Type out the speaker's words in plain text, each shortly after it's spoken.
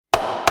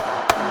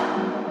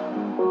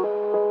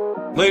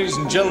Ladies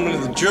and gentlemen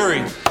of the jury.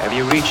 Have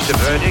you reached a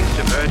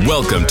verdict?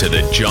 Welcome to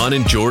the John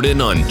and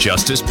Jordan on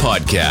Justice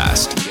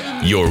podcast,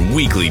 your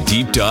weekly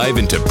deep dive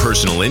into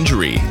personal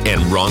injury and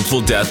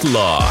wrongful death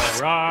law.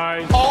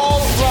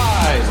 All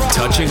rise.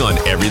 Touching on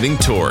everything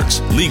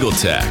torts, legal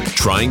tech,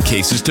 trying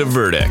cases to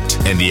verdict,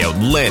 and the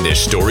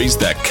outlandish stories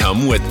that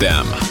come with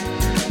them.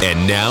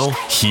 And now,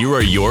 here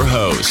are your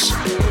hosts,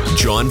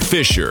 John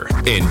Fisher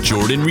and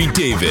Jordan Reed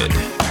David.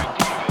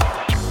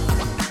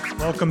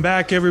 Welcome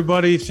back,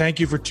 everybody.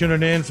 Thank you for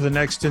tuning in for the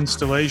next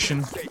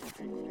installation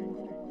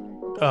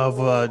of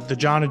the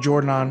John and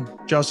Jordan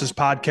on Justice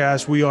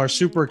podcast. We are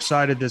super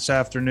excited this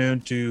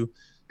afternoon to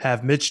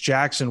have Mitch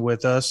Jackson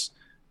with us.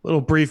 A little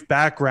brief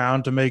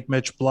background to make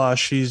Mitch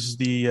blush. He's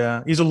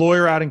a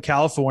lawyer out in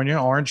California,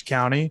 Orange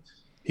County.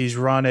 He's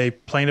run a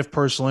plaintiff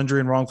personal injury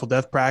and wrongful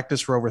death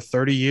practice for over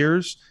 30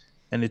 years.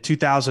 And in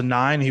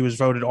 2009, he was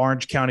voted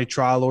Orange County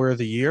Trial Lawyer of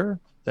the Year.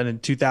 Then in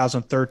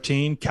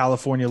 2013,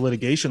 California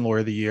Litigation Lawyer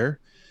of the Year.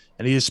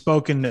 And he has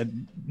spoken at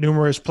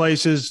numerous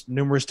places,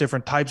 numerous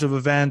different types of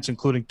events,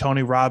 including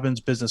Tony Robbins'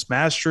 Business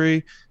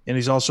Mastery. And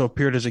he's also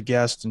appeared as a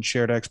guest and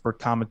shared expert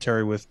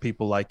commentary with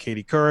people like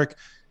Katie Couric,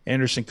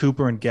 Anderson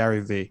Cooper, and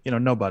Gary Vee. You know,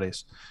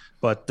 nobodies.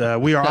 But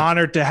we are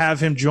honored to have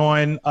him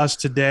join us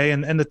today.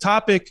 And the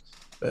topic,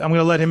 I'm going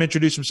to let him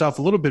introduce himself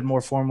a little bit more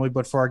formally.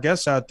 But for our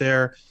guests out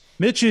there,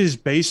 Mitch is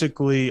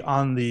basically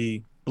on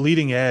the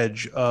bleeding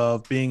edge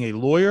of being a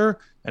lawyer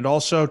and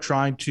also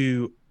trying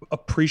to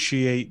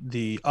appreciate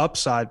the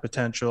upside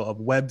potential of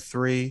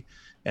Web3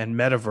 and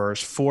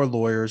Metaverse for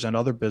lawyers and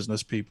other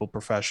business people,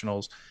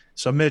 professionals.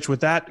 So, Mitch,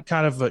 with that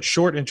kind of a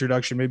short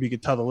introduction, maybe you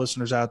could tell the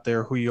listeners out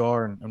there who you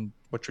are and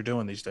what you're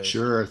doing these days.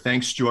 Sure.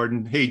 Thanks,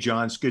 Jordan. Hey,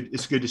 John, it's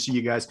good to see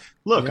you guys.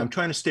 Look, I'm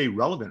trying to stay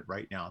relevant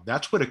right now.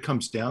 That's what it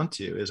comes down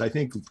to, is I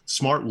think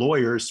smart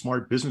lawyers,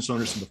 smart business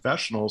owners and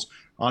professionals,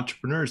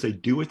 entrepreneurs, they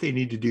do what they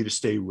need to do to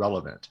stay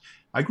relevant.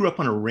 I grew up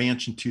on a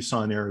ranch in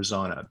Tucson,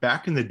 Arizona.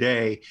 Back in the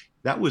day,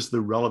 that was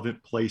the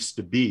relevant place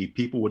to be.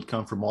 People would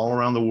come from all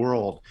around the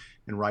world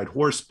and ride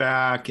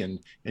horseback and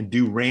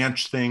do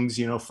ranch things,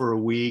 for a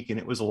week. And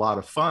it was a lot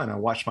of fun. I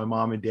watched my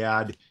mom and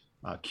dad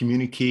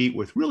communicate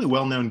with really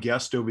well-known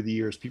guests over the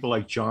years, people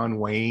like John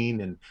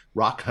Wayne and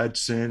Rock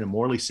Hudson and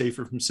Morley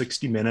Safer from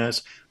 60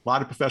 Minutes, a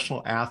lot of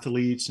professional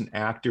athletes and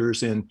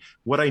actors. And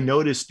what I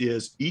noticed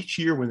is each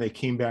year when they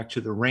came back to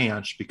the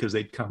ranch, because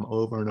they'd come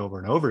over and over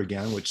and over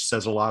again, which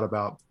says a lot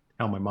about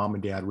how my mom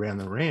and dad ran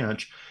the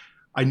ranch,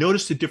 I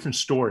noticed a different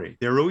story.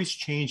 They're always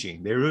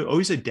changing. They're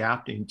always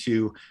adapting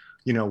to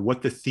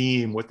what the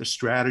theme, what the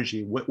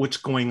strategy, what's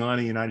going on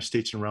in the United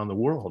States and around the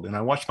world. And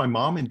I watched my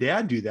mom and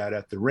dad do that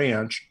at the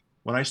ranch.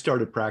 When I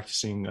started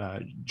practicing,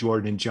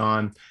 Jordan and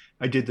John,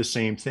 I did the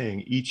same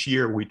thing. Each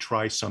year we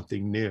try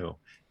something new.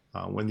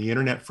 When the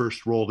internet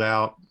first rolled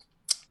out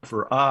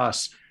for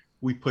us,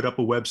 we put up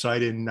a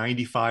website in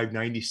 95,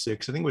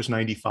 96, I think it was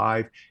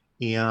 95,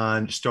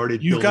 and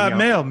started You got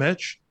mail,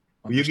 Mitch.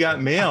 You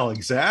got mail,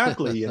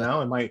 exactly.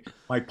 And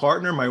my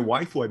partner, my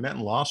wife, who I met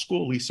in law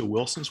school, Lisa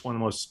Wilson's one of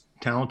the most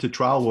talented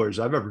trial lawyers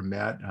I've ever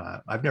met.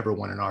 I've never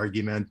won an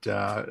argument,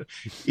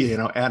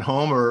 at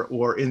home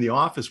or in the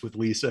office with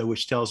Lisa,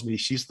 which tells me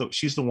she's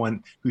the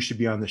one who should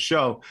be on the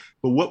show.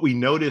 But what we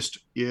noticed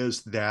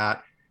is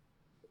that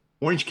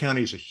Orange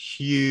County is a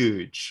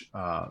huge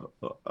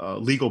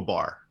legal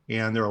bar,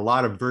 and there are a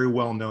lot of very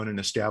well-known and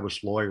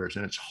established lawyers,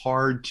 and it's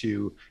hard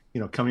to,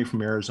 coming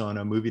from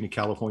Arizona, moving to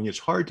California, it's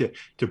hard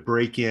to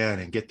break in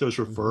and get those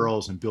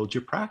referrals and build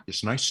your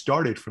practice. And I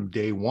started from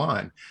day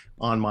one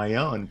on my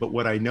own. But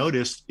what I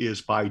noticed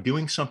is by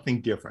doing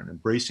something different,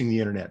 embracing the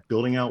internet,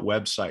 building out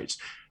websites,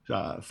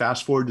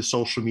 fast forward to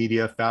social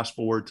media, fast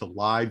forward to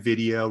live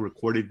video,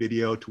 recorded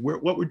video, to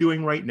what we're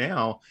doing right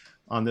now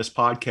on this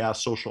podcast,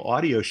 social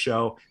audio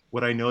show,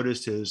 what I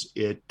noticed is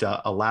it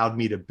allowed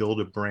me to build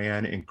a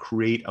brand and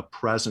create a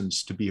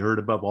presence to be heard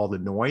above all the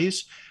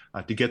noise,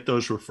 to get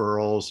those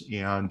referrals.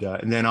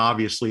 And then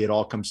obviously it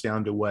all comes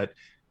down to what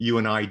you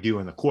and I do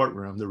in the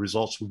courtroom. The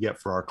results we get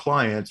for our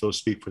clients, those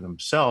speak for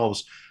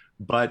themselves.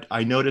 But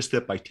I noticed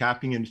that by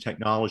tapping into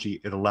technology,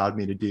 it allowed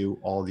me to do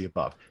all of the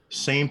above.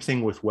 Same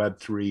thing with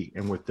Web3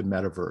 and with the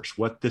Metaverse.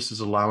 What this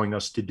is allowing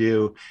us to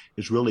do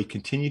is really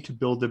continue to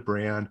build the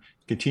brand,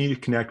 continue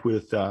to connect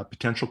with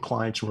potential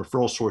clients and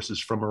referral sources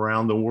from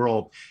around the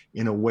world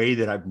in a way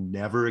that I've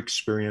never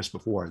experienced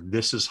before.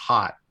 This is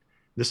hot.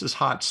 This is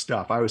hot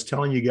stuff. I was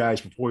telling you guys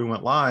before we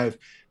went live,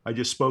 I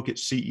just spoke at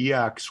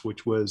CEX,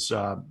 which was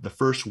the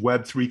first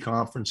Web3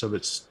 conference of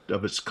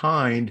its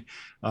kind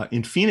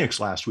in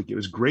Phoenix last week. It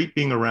was great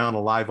being around a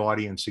live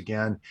audience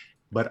again,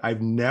 but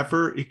I've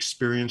never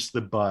experienced the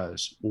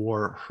buzz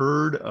or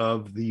heard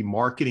of the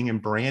marketing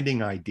and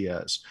branding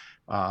ideas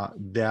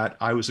that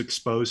I was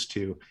exposed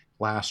to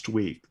last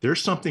week.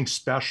 There's something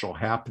special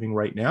happening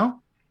right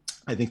now.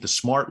 I think the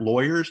smart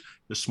lawyers,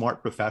 the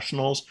smart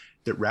professionals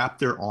that wrap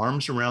their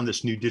arms around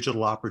this new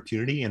digital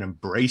opportunity and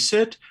embrace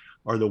it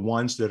are the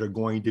ones that are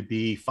going to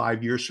be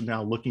 5 years from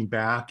now looking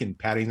back and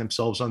patting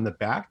themselves on the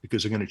back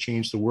because they're going to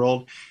change the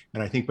world.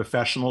 And I think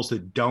professionals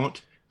that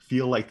don't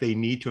feel like they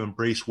need to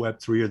embrace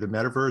Web3 or the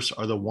metaverse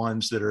are the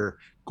ones that are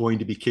going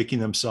to be kicking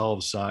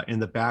themselves in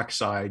the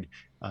backside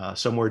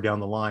somewhere down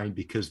the line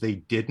because they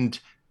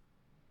didn't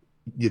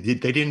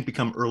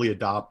become early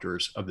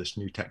adopters of this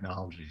new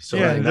technology. So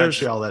in a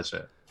nutshell, that's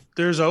it.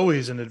 There's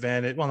always an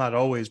advantage. Well, not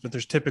always, but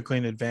there's typically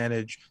an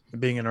advantage in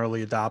being an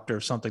early adopter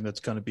of something that's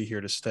going to be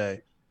here to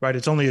stay, right?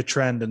 It's only a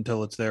trend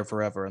until it's there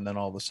forever. And then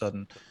all of a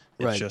sudden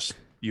it's just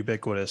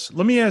ubiquitous.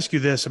 Let me ask you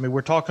this. I mean,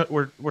 we're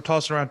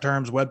tossing around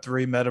terms,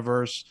 Web3,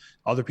 metaverse.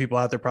 Other people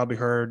out there probably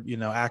heard,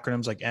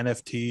 acronyms like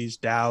NFTs,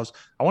 DAOs.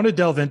 I want to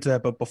delve into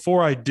that. But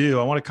before I do,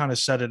 I want to kind of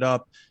set it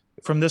up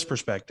from this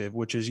perspective,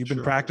 which is you've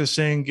been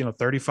practicing,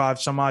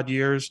 35 some odd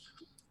years.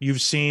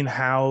 You've seen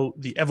how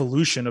the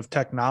evolution of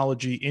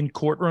technology in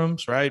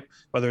courtrooms, right?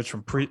 Whether it's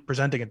from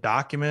presenting a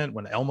document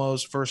when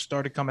Elmos first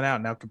started coming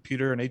out, now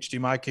computer and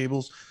HDMI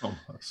cables.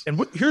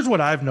 And here's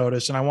what I've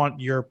noticed, and I want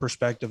your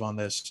perspective on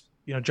this.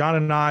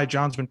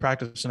 John's been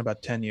practicing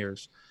about 10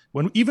 years.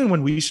 Even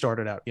when we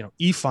started out,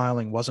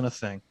 e-filing wasn't a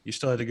thing. You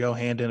still had to go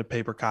hand in a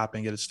paper copy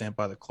and get it stamped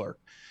by the clerk.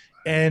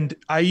 And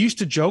I used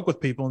to joke with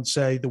people and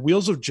say the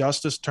wheels of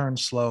justice turn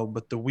slow,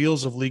 but the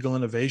wheels of legal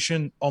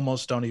innovation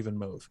almost don't even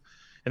move.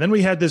 And then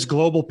we had this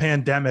global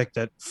pandemic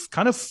that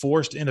kind of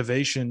forced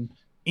innovation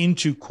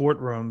into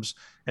courtrooms.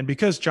 And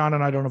because John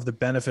and I don't have the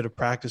benefit of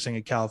practicing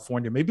in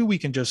California, maybe we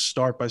can just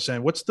start by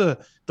saying, what's the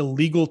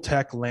legal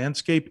tech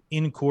landscape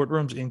in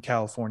courtrooms in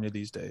California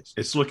these days?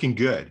 It's looking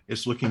good.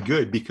 It's looking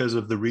good because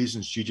of the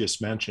reasons you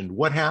just mentioned.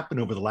 What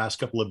happened over the last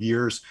couple of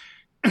years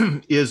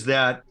is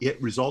that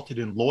it resulted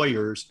in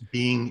lawyers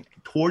being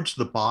towards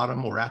the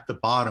bottom or at the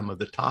bottom of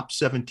the top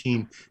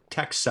 17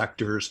 tech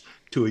sectors.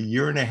 To a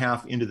year and a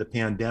half into the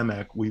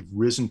pandemic, we've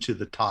risen to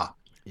the top.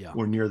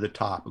 We're near the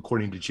top,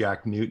 according to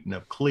Jack Newton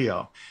of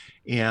Clio.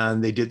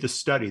 And they did the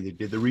study, they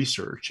did the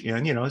research.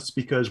 And, it's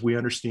because we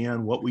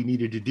understand what we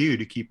needed to do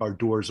to keep our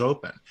doors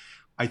open.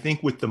 I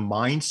think with the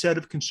mindset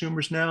of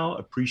consumers now,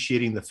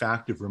 appreciating the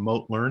fact of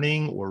remote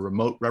learning or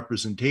remote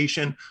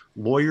representation,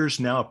 lawyers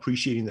now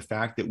appreciating the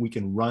fact that we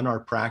can run our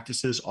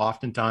practices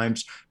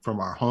oftentimes from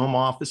our home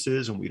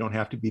offices and we don't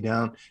have to be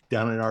down in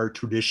our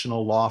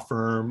traditional law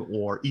firm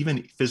or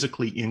even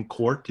physically in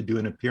court to do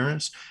an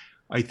appearance.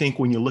 I think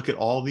when you look at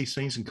all these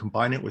things and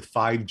combine it with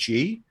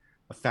 5G,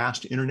 a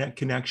fast internet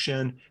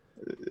connection,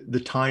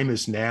 the time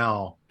is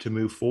now to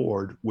move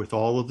forward with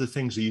all of the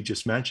things that you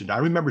just mentioned. I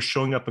remember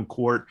showing up in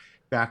court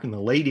back in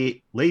the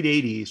late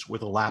 80s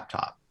with a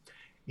laptop.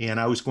 And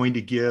I was going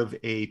to give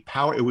it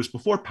was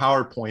before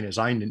PowerPoint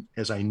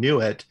as I knew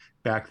it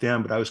back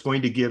then, but I was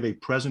going to give a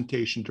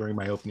presentation during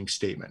my opening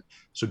statement.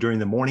 So during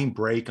the morning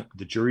break,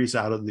 the jury's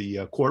out of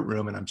the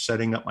courtroom and I'm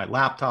setting up my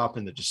laptop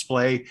and the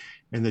display.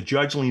 And the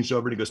judge leans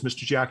over and he goes,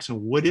 "Mr.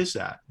 Jackson, what is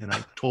that?" And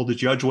I told the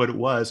judge what it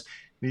was.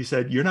 And he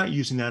said, "You're not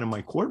using that in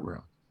my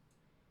courtroom."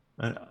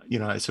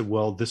 I said,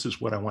 "Well, this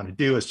is what I want to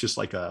do. It's just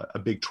like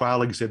a big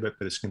trial exhibit,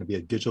 but it's going to be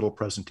a digital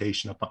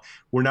presentation.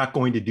 We're not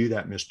going to do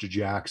that, Mr.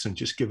 Jackson.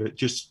 Just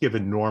give a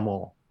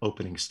normal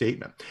opening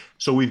statement."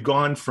 So we've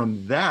gone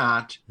from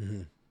that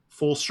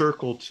full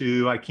circle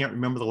to, I can't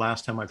remember the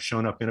last time I've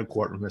shown up in a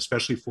courtroom,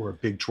 especially for a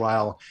big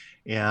trial.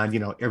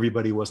 And,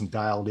 everybody wasn't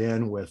dialed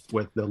in with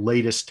the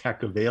latest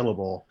tech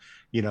available,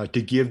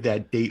 to give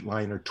that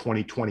Dateline or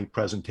 2020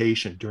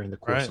 presentation during the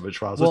course of a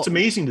trial. So it's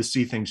amazing to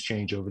see things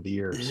change over the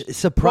years. It's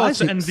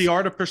surprising. And the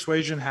art of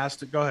persuasion has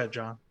to go ahead,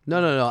 John.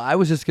 No. I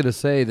was just going to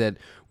say that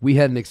we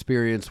had an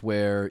experience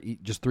where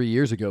just 3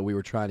 years ago, we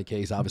were trying a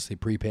case, obviously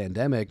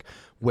pre-pandemic,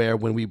 where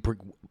when we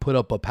put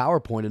up a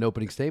PowerPoint, an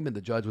opening statement,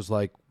 the judge was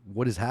like,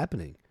 "What is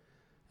happening?"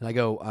 And I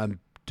go,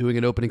 "I'm doing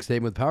an opening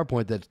statement with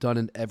PowerPoint that's done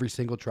in every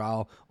single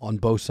trial on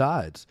both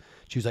sides."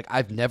 She was like,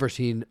 "I've never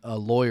seen a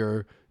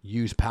lawyer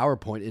use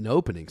PowerPoint in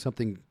opening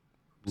something."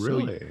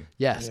 Really?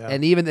 Yes. Yeah.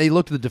 And even they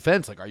looked at the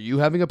defense like, "Are you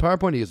having a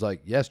PowerPoint?" He's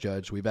like, "Yes,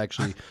 Judge. We've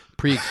actually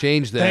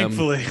pre-exchanged them."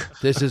 Thankfully.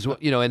 This is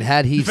what, and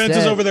had he defense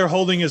said, is over there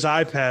holding his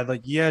iPad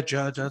like, "Yeah,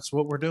 Judge, that's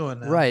what we're doing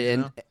now."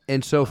 Right.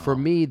 And so for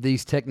me,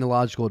 these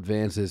technological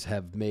advances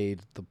have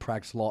made the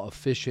practice law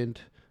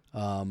efficient.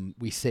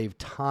 We save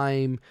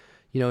time.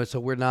 So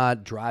we're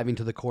not driving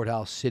to the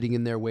courthouse, sitting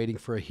in there waiting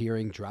for a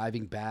hearing,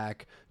 driving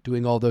back,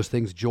 doing all those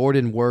things.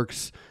 Jordan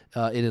works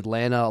in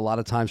Atlanta a lot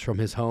of times from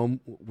his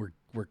home.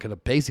 We're going to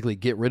basically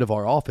get rid of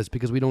our office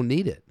because we don't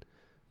need it.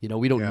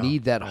 We don't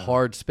need that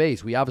hard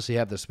space. We obviously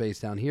have the space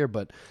down here,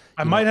 but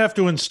I might have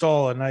to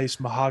install a nice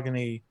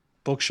mahogany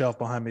bookshelf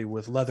behind me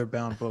with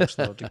leather-bound books,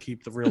 though, to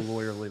keep the real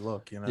lawyerly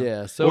look.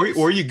 Yeah. So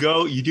or you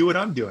do what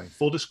I'm doing.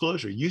 Full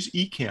disclosure: use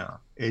eCam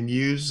and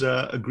use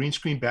a green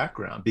screen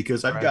background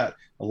because I've got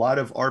a lot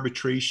of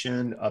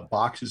arbitration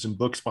boxes and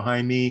books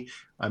behind me.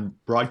 I'm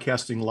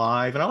broadcasting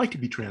live, and I like to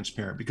be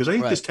transparent because I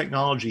think this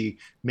technology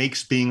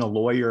makes being a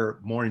lawyer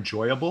more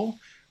enjoyable.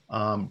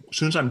 As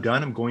soon as I'm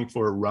done, I'm going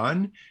for a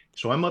run.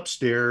 So I'm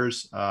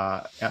upstairs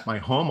at my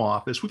home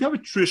office. We have a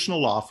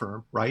traditional law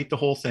firm, right? The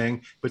whole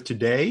thing. But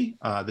today,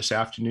 this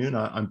afternoon,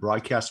 I'm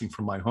broadcasting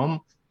from my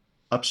home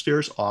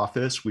upstairs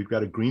office. We've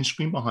got a green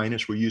screen behind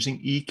us. We're using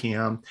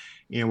eCam,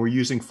 and we're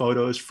using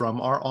photos from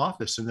our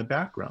office in the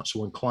background. So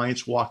when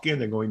clients walk in,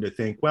 they're going to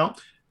think, well,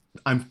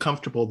 I'm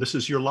comfortable. This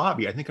is your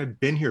lobby. I think I've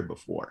been here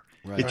before.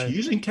 Right. It's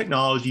using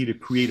technology to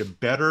create a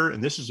better,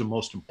 and this is the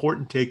most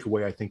important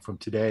takeaway, I think, from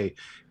today,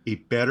 a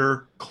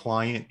better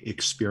client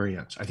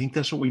experience. I think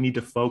that's what we need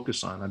to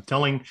focus on. I'm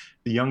telling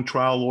the young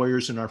trial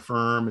lawyers in our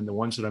firm and the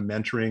ones that I'm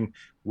mentoring,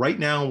 right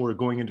now we're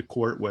going into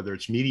court, whether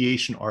it's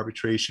mediation,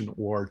 arbitration,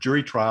 or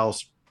jury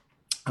trials.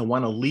 I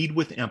want to lead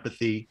with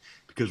empathy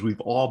because we've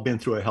all been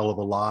through a hell of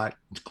a lot,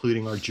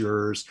 including our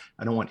jurors.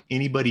 I don't want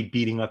anybody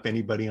beating up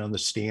anybody on the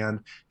stand.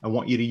 I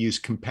want you to use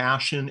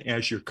compassion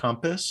as your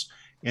compass.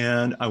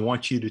 And I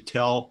want you to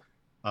tell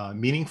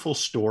meaningful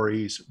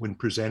stories when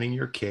presenting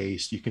your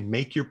case. You can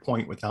make your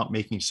point without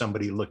making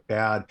somebody look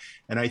bad.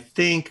 And I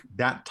think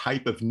that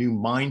type of new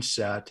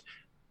mindset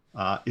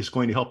is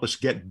going to help us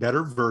get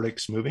better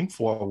verdicts moving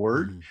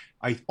forward.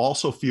 I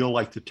also feel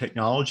like the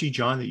technology,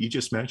 John, that you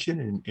just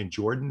mentioned, and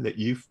Jordan, that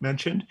you've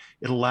mentioned,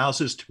 it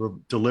allows us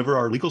to deliver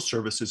our legal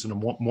services in a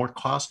more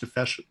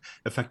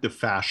cost-effective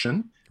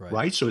fashion,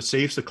 right? So it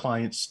saves the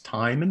clients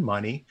time and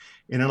money,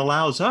 and it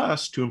allows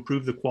us to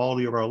improve the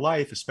quality of our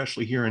life,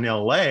 especially here in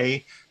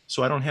LA,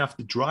 so I don't have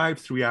to drive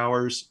 3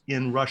 hours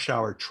in rush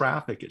hour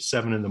traffic at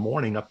 7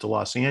 a.m. up to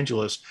Los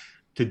Angeles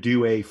to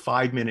do a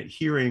 5-minute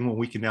hearing when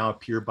we can now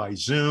appear by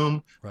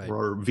Zoom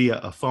or via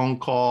a phone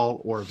call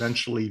or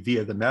eventually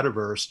via the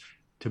Metaverse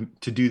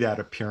to do that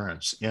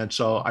appearance. And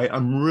so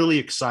I'm really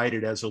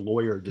excited as a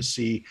lawyer to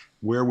see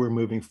where we're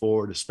moving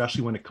forward,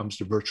 especially when it comes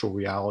to virtual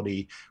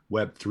reality,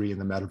 Web3,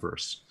 and the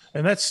Metaverse.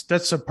 And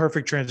that's a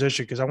perfect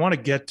transition because I want to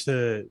get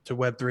to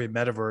Web3 and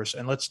Metaverse,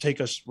 and let's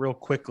take us real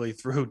quickly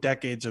through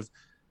decades of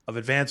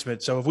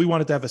advancement. So if we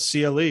wanted to have a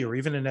CLE or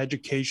even an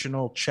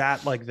educational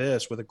chat like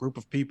this with a group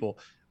of people,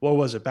 what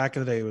was it back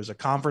in the day? It was a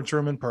conference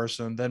room in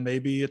person, then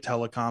maybe a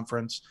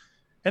teleconference.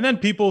 And then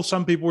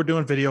some people were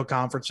doing video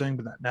conferencing,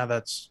 but now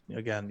that's,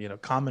 again,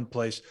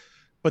 commonplace.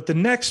 But the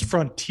next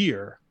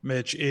frontier,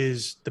 Mitch,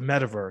 is the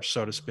Metaverse,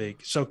 so to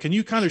speak. So can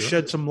you kind of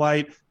shed some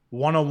light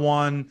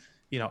 101?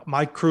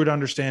 My crude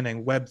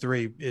understanding,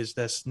 Web3 is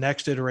this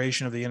next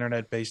iteration of the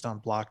internet based on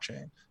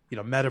blockchain.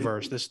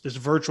 Metaverse, this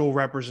virtual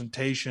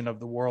representation of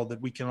the world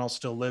that we can all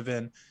still live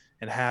in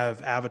and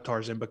have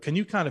avatars in. But can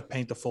you kind of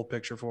paint the full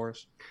picture for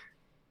us?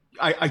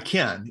 I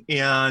can,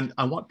 and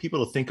I want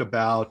people to think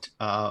about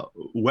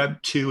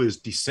Web 2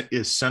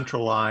 is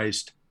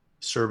centralized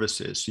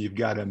services. So you've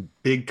got a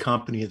big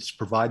company that's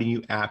providing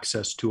you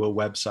access to a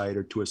website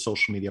or to a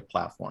social media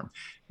platform.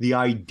 The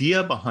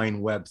idea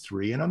behind Web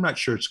 3, and I'm not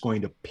sure it's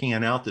going to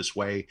pan out this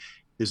way,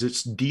 is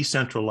it's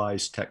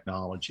decentralized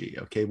technology.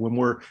 Okay, when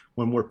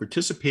we're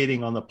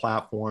participating on the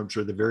platforms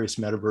or the various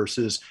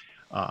metaverses,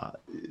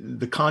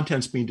 the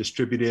content's being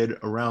distributed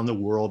around the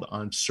world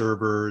on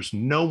servers.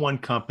 No one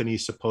company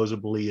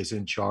supposedly is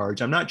in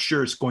charge. I'm not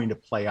sure it's going to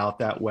play out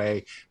that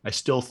way. I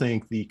still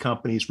think the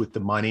companies with the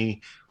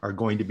money are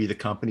going to be the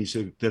companies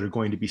that are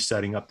going to be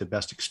setting up the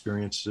best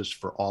experiences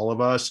for all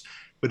of us.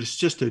 But it's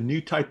just a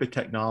new type of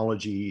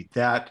technology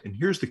that, and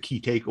here's the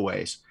key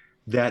takeaways,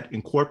 that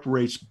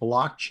incorporates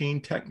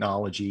blockchain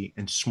technology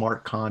and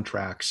smart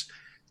contracts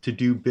to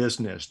do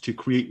business, to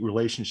create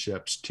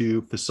relationships,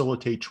 to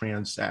facilitate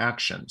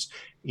transactions.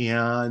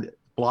 And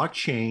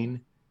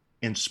blockchain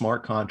and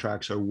smart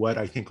contracts are what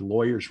I think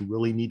lawyers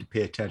really need to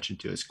pay attention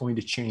to. It's going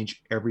to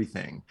change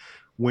everything.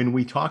 When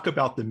we talk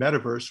about the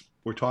metaverse,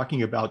 we're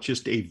talking about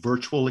just a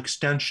virtual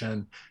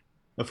extension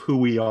of who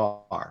we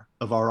are,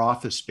 of our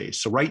office space.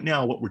 So right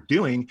now, what we're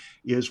doing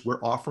is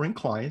we're offering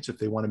clients, if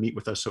they want to meet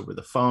with us over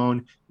the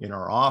phone, in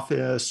our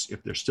office,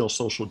 if they're still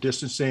social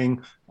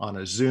distancing, on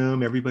a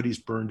Zoom. Everybody's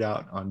burned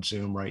out on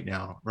Zoom right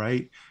now,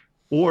 right?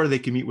 Or they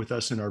can meet with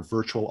us in our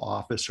virtual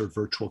office or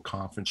virtual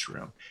conference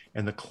room.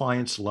 And the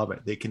clients love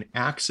it. They can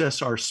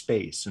access our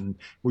space. And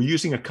we're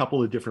using a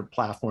couple of different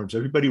platforms.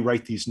 Everybody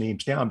write these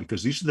names down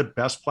because these are the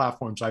best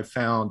platforms I've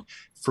found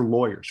for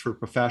lawyers, for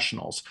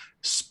professionals.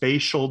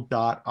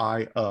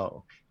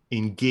 Spatial.io,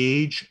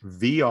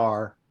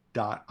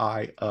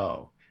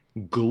 EngageVR.io,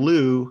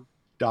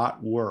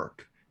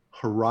 Glue.work,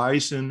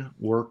 Horizon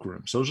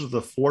Workrooms. Those are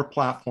the 4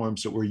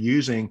 platforms that we're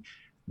using.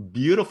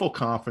 Beautiful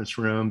conference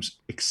rooms,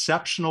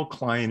 exceptional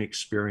client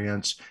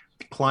experience.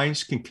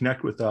 Clients can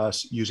connect with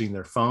us using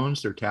their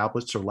phones, their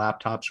tablets, their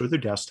laptops, or their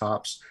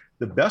desktops.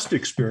 The best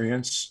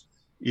experience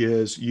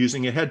is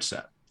using a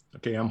headset.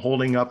 Okay, I'm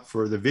holding up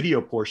for the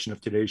video portion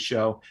of today's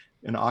show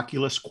an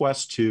Oculus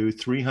Quest 2,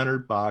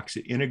 $300.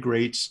 It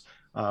integrates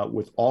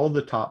with all of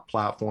the top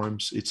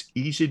platforms. It's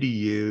easy to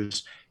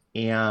use.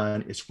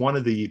 And it's one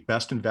of the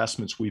best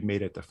investments we've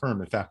made at the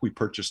firm. In fact, we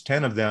purchased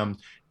 10 of them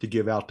to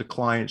give out to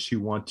clients who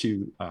want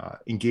to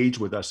engage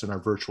with us in our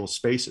virtual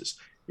spaces.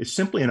 It's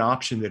simply an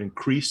option that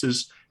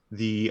increases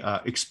the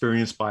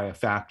experience by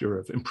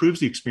improves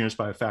the experience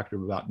by a factor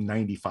of about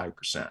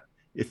 95%.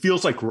 It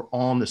feels like we're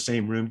all in the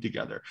same room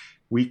together.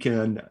 We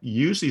can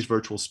use these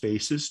virtual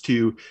spaces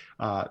to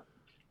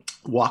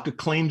walk a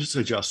claims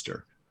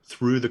adjuster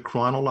through the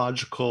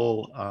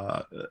chronological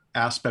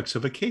aspects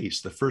of a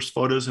case. The first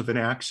photos of an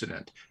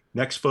accident,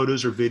 next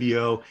photos or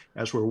video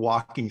as we're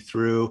walking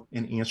through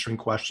and answering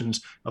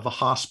questions of a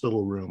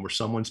hospital room where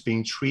someone's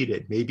being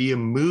treated, maybe a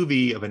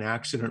movie of an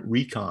accident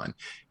recon,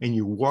 and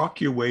you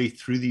walk your way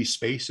through these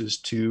spaces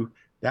to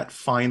that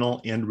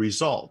final end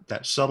result,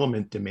 that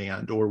settlement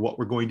demand, or what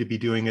we're going to be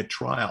doing at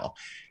trial.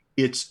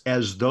 It's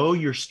as though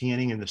you're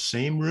standing in the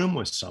same room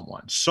with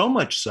someone, so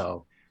much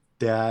so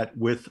that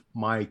with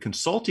my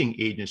consulting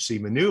agency,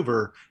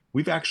 Maneuver,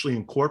 we've actually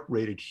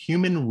incorporated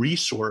human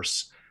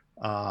resource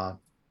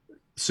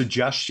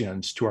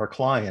suggestions to our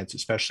clients,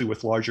 especially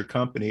with larger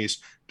companies,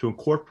 to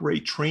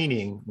incorporate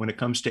training when it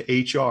comes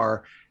to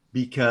HR,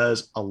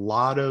 because a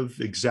lot of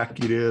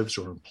executives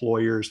or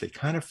employers, they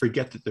kind of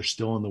forget that they're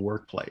still in the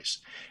workplace,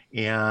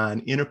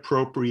 and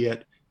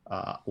inappropriate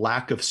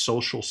lack of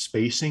social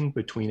spacing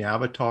between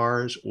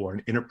avatars, or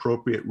an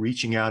inappropriate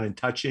reaching out and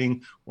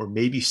touching, or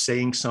maybe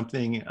saying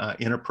something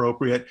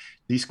inappropriate.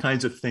 These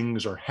kinds of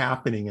things are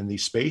happening in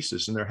these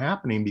spaces, and they're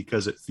happening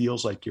because it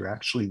feels like you're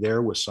actually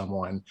there with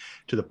someone,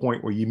 to the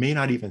point where you may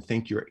not even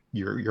think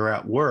you're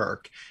at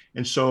work.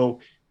 And so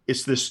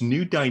it's this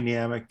new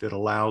dynamic that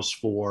allows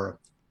for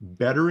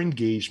better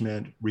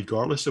engagement,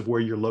 regardless of where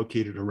you're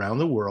located around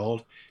the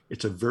world.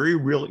 It's a very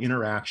real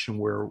interaction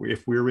where,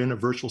 if we're in a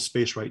virtual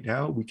space right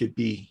now, we could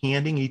be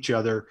handing each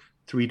other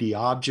 3D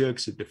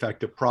objects, a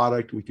defective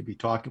product. We could be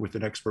talking with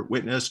an expert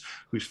witness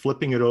who's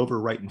flipping it over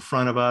right in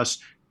front of us,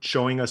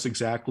 showing us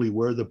exactly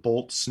where the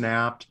bolt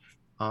snapped.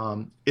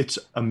 It's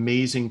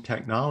amazing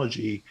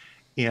technology.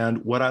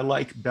 And what I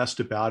like best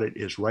about it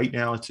is right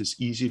now it's as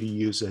easy to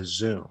use as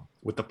Zoom.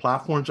 With the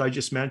platforms I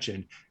just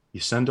mentioned, you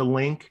send a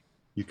link,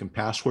 you can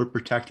password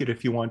protect it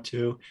if you want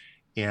to,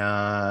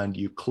 and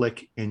you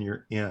click and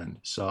you're in.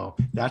 So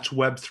that's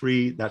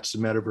Web3, that's the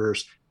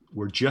metaverse.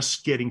 We're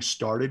just getting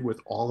started with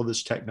all of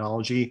this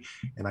technology,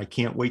 and I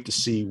can't wait to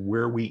see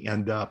where we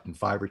end up in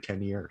 5 or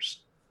 10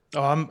 years.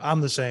 Oh, I'm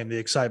the same. The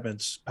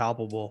excitement's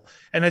palpable.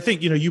 And I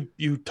think,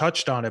 you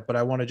touched on it, but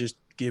I want to just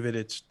give it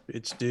its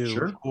due.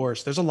 Sure. Of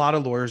course, there's a lot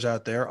of lawyers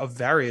out there of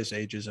various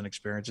ages and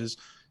experiences.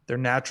 Their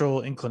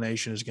natural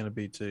inclination is going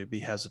to be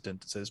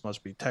hesitant to say this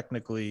must be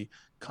technically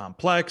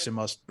complex. It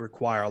must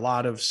require a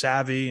lot of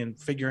savvy and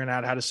figuring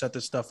out how to set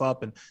this stuff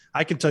up. And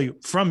I can tell you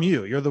from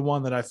you're the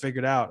one that I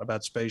figured out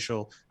about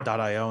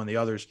spatial.io and the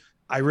others.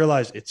 I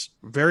realize it's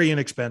very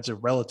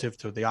inexpensive relative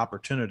to the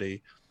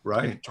opportunity.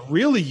 Right. It's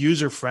really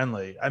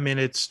user-friendly. I mean,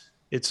 I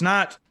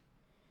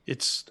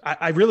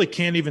really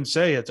can't even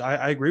say it.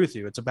 I agree with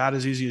you. It's about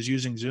as easy as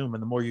using Zoom.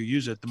 And the more you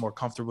use it, the more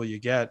comfortable you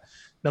get.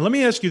 Now, let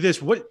me ask you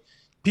this. What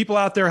people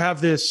out there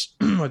have this,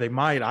 or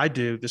I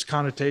do, this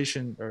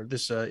connotation, or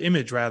this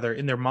image rather,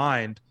 in their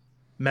mind,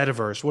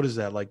 metaverse. What is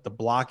that? Like the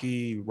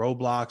blocky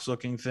Roblox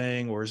looking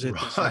thing? Or is it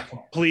this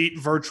complete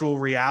virtual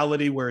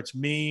reality where it's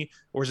me?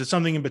 Or is it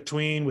something in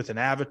between with an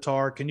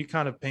avatar? Can you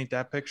kind of paint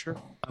that picture?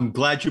 I'm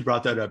glad you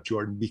brought that up,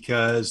 Jordan,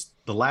 because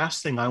the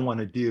last thing I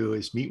want to do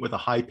is meet with a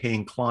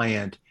high-paying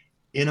client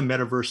in a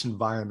metaverse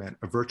environment,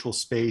 a virtual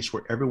space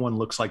where everyone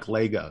looks like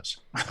Legos,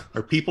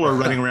 or people are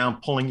running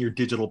around pulling your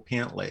digital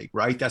pant leg,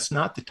 right? That's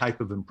not the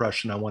type of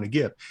impression I want to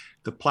give.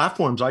 The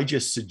platforms I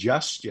just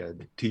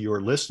suggested to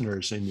your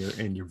listeners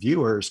and your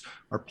viewers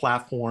are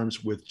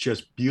platforms with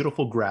just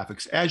beautiful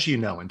graphics, as you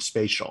know, in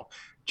spatial,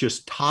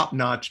 just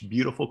top-notch,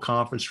 beautiful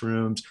conference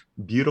rooms,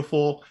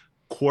 beautiful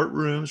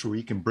courtrooms where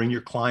you can bring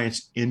your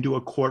clients into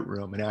a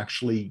courtroom and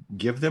actually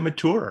give them a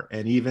tour,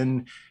 and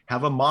even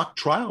have a mock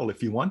trial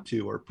if you want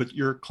to, or put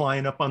your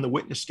client up on the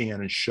witness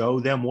stand and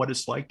show them what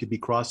it's like to be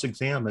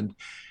cross-examined.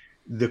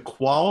 The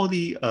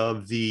quality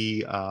of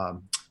the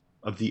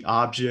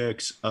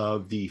objects,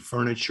 of the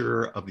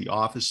furniture, of the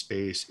office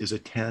space is a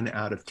 10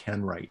 out of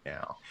 10 right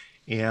now.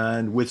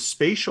 And with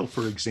spatial,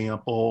 for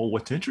example,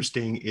 what's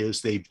interesting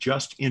is they've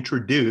just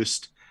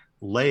introduced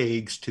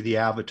legs to the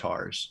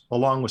avatars,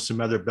 along with some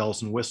other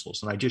bells and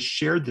whistles. And I just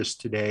shared this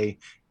today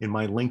in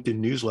my LinkedIn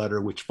newsletter,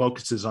 which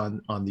focuses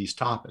on these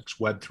topics,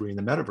 Web3 and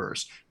the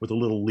metaverse, with a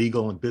little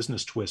legal and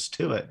business twist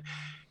to it.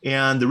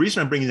 And the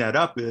reason I'm bringing that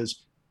up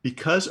is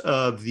because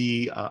of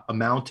the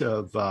amount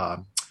of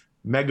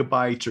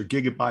megabytes or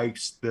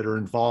gigabytes that are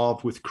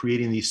involved with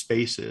creating these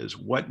spaces.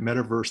 What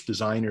metaverse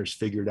designers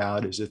figured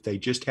out is if they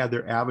just had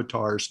their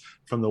avatars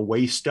from the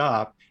waist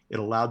up, it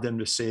allowed them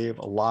to save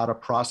a lot of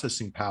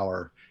processing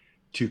power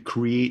to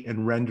create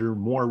and render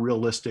more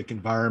realistic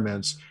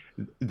environments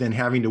than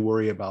having to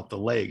worry about the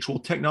legs. Well,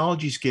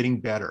 technology is getting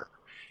better.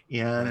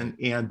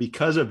 And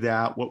because of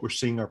that, what we're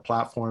seeing are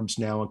platforms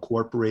now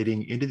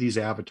incorporating into these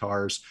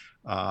avatars,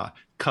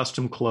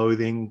 custom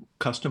clothing,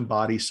 custom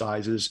body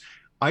sizes.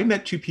 I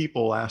met two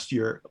people last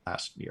week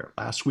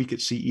at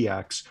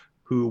CEX,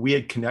 who we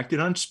had connected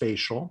on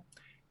spatial,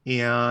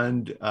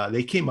 and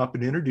they came up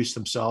and introduced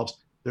themselves.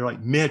 They're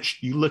like, Mitch,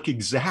 you look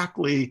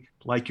exactly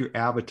like your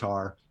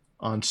avatar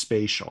on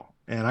spatial.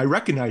 And I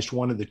recognized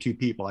one of the two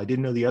people. I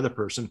didn't know the other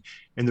person.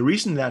 And the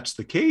reason that's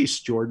the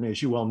case, Jordan,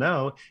 as you well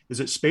know, is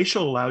that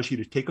spatial allows you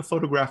to take a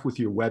photograph with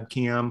your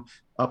webcam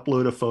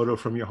upload a photo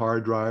from your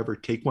hard drive or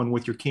take one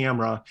with your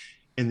camera,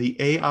 and the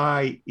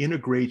AI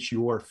integrates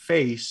your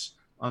face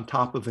on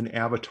top of an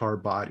avatar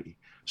body.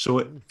 So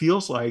it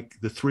feels like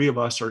the three of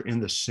us are in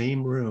the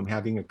same room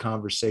having a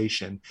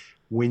conversation.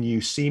 When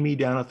you see me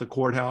down at the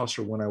courthouse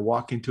or when I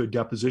walk into a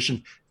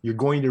deposition, you're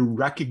going to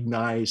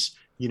recognize,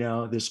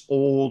 this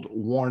old,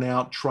 worn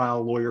out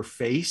trial lawyer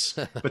face,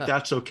 but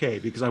that's okay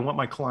because I want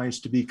my clients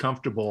to be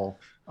comfortable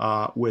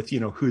with,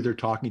 who they're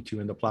talking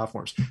to in the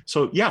platforms.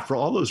 So yeah, for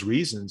all those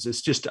reasons,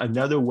 it's just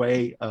another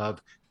way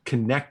of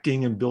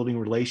connecting and building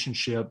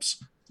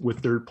relationships with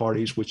third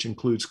parties, which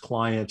includes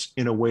clients,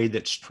 in a way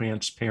that's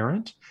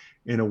transparent,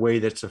 in a way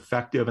that's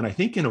effective, and I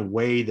think in a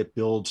way that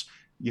builds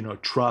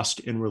trust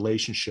in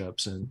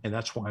relationships. And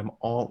that's why I'm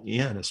all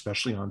in,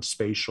 especially on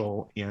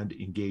spatial and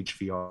engaged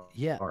VR.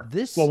 Yeah.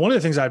 Well, one of the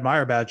things I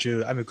admire about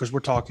you, because we're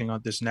talking on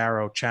this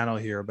narrow channel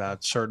here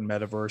about certain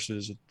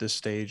metaverses at this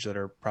stage that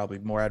are probably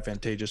more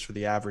advantageous for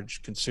the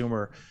average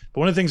consumer.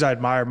 But one of the things I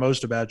admire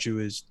most about you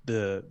is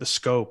the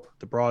scope,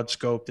 the broad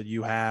scope that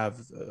you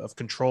have of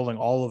controlling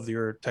all of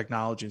your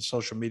technology and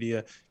social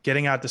media,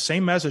 getting out the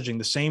same messaging,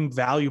 the same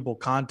valuable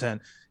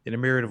content in a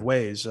myriad of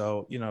ways.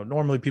 So,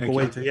 normally people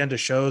wait to the end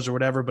of shows or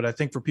whatever, but I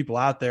think for people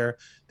out there,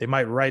 they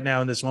might right now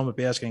in this moment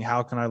be asking,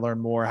 how can I learn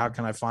more? How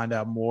can I find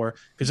out more?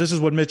 Because this is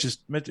what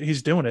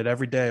he's doing it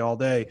every day, all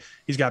day.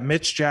 He's got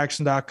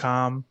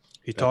MitchJackson.com.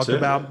 He talked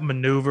about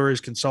Maneuver,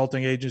 his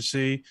consulting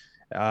agency.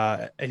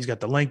 He's got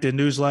the LinkedIn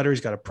newsletter.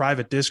 He's got a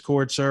private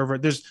Discord server.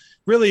 There's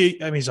really,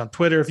 he's on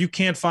Twitter. If you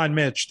can't find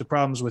Mitch, the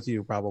problem's with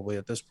you probably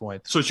at this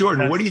point. So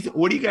Jordan, what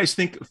do you guys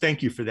think?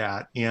 Thank you for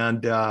that.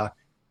 And,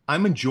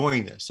 I'm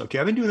enjoying this. Okay.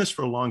 I've been doing this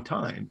for a long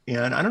time.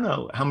 And I don't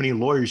know how many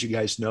lawyers you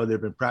guys know that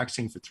have been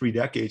practicing for 3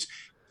 decades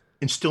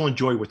and still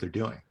enjoy what they're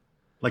doing.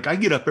 Like, I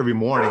get up every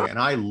morning and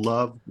I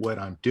love what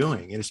I'm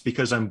doing. And it's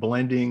because I'm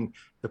blending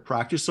the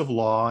practice of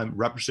law. I'm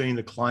representing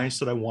the clients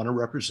that I want to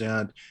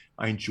represent.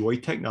 I enjoy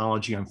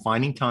technology. I'm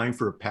finding time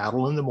for a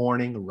paddle in the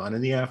morning, a run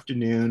in the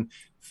afternoon,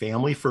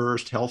 family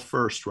first, health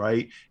first,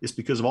 right? It's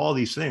because of all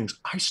these things.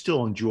 I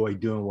still enjoy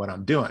doing what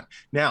I'm doing.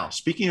 Now,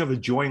 speaking of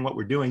enjoying what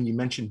we're doing, you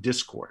mentioned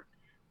Discord.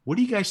 What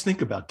do you guys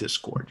think about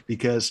Discord?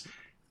 Because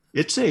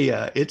it's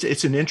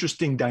an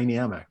interesting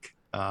dynamic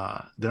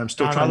that I'm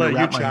still trying to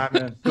wrap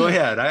my. Go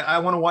ahead. I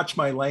want to watch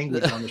my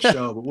language on the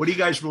show. But what do you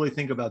guys really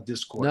think about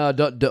Discord? No,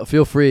 don't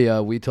feel free.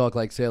 We talk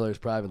like sailors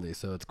privately,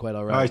 so it's quite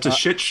all right. It's a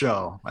shit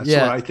show. That's what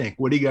I think.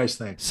 What do you guys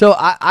think? So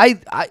I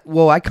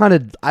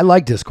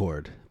like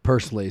Discord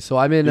personally. So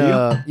I'm in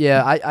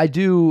I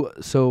do.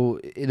 So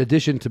in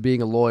addition to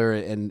being a lawyer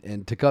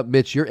and to cut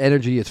Mitch, your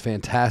energy is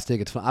fantastic.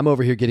 It's fun. I'm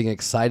over here getting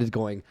excited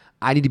going,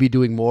 I need to be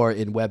doing more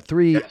in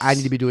Web3. Yes. I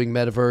need to be doing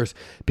Metaverse,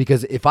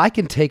 because if I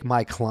can take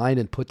my client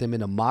and put them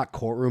in a mock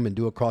courtroom and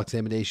do a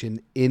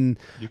cross-examination in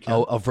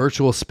a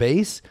virtual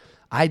space,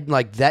 I'd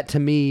like that. To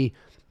me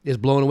is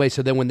blown away.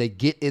 So then when they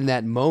get in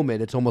that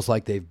moment, it's almost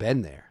like they've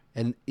been there.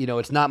 And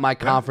it's not my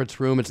conference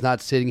room. It's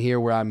not sitting here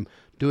where I'm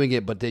doing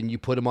it, but then you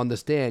put them on the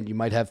stand. You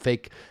might have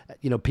fake,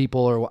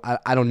 people, or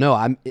I don't know.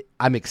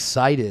 I'm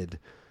excited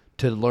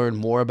to learn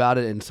more about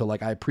it, and so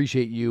I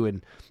appreciate you,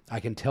 and I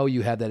can tell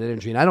you have that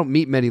energy. And I don't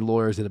meet many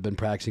lawyers that have been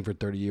practicing for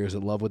 30 years that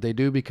love what they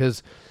do,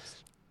 because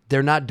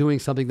they're not doing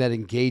something that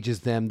engages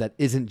them that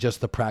isn't just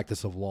the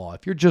practice of law.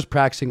 If you're just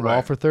practicing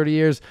law for 30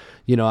 years,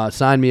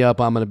 sign me up.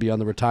 I'm going to be on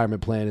the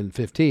retirement plan in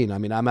 15.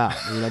 I'm out.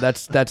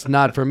 That's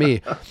not for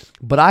me.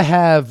 But I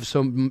have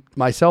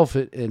myself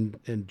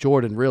and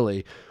Jordan,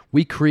 really,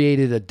 we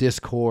created a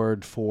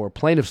Discord for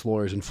plaintiffs'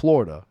 lawyers in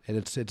Florida. And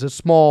it's a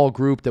small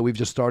group that we've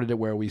just started it,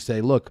 where we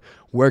say, look,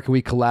 where can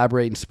we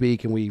collaborate and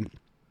speak? And we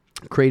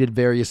created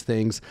various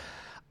things.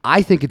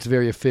 I think it's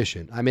very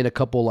efficient. I'm in a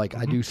couple, I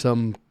do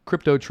some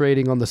crypto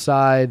trading on the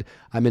side.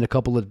 I'm in a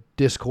couple of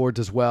Discords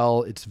as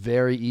well. It's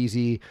very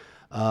easy.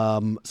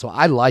 So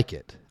I like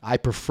it. I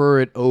prefer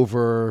it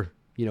over,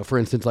 for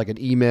instance, like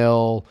an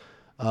email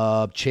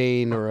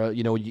chain, or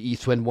you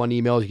send one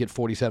email, you get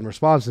 47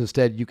 responses.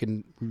 Instead, you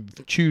can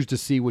choose to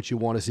see what you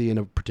want to see in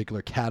a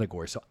particular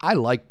category. So I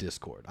like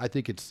Discord. I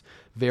think it's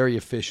very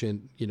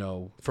efficient,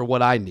 for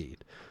what I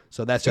need.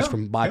 So that's just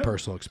from my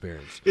personal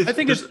experience. I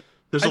think it's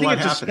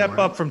a step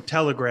up from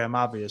Telegram,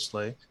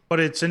 obviously, but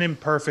it's an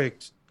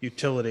imperfect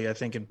utility, I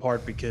think, in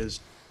part because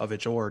of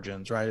its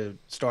origins, right? It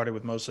started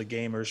with mostly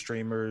gamers,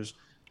 streamers,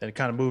 then it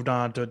kind of moved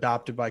on to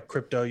adopted by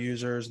crypto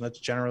users, and that's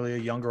generally a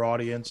younger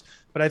audience.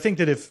 But I think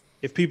that if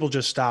people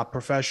just stop,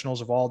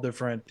 professionals of all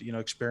different,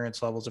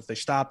 experience levels, if they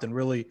stopped and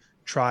really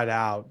tried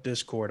out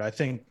Discord, I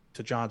think,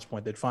 to John's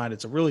point, they'd find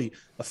it's a really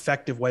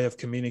effective way of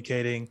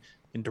communicating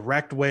in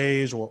direct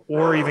ways,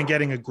 or even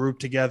getting a group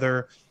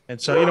together. And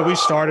so, we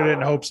started it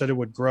in hopes that it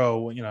would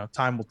grow.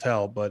 Time will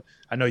tell, but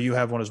I know you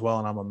have one as well,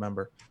 and I'm a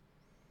member.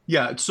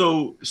 Yeah.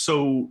 So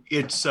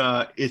it's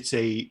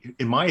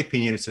in my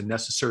opinion, it's a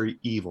necessary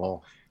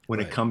evil when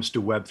it comes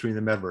to Web3 and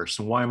the Metaverse.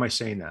 And why am I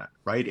saying that?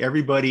 Right?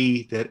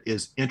 Everybody that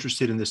is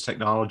interested in this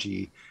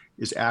technology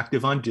is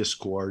active on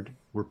Discord.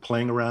 We're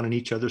playing around in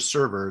each other's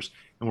servers,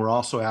 and we're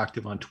also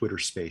active on Twitter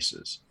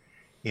Spaces.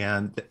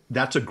 And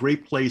that's a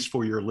great place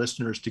for your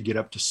listeners to get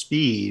up to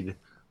speed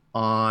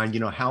on,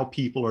 how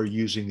people are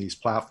using these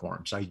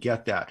platforms. I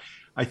get that.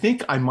 I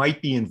think I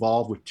might be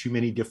involved with too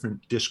many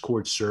different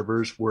Discord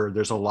servers where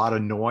there's a lot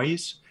of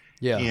noise.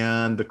 Yeah.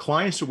 And the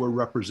clients that we're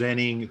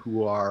representing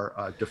who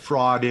are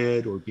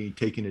defrauded or being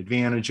taken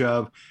advantage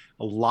of,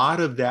 a lot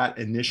of that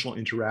initial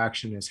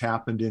interaction has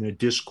happened in a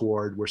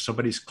Discord where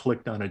somebody's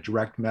clicked on a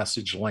direct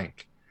message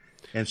link.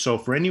 And so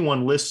for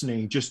anyone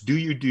listening, just do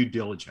your due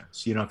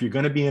diligence. If you're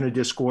going to be in a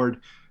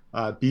Discord,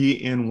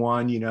 be in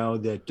one,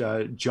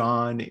 that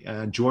John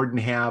and Jordan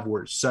have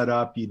where it's set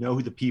up,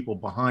 who the people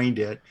behind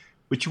it,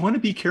 but you want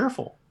to be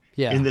careful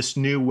in this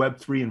new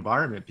Web3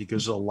 environment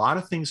because a lot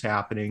of things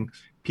happening.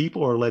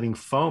 People are letting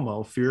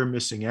FOMO, fear of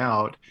missing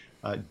out,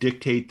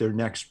 dictate their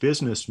next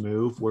business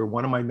move. Where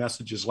one of my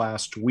messages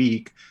last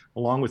week,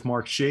 along with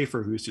Mark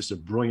Schaefer, who's just a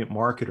brilliant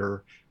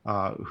marketer,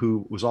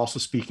 who was also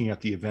speaking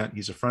at the event,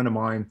 he's a friend of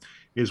mine,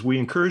 is we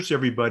encouraged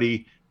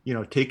everybody,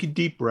 take a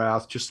deep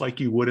breath, just like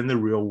you would in the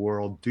real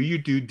world. Do your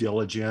due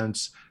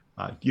diligence.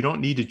 You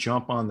don't need to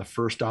jump on the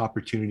first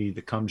opportunity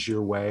that comes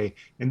your way,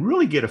 and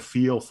really get a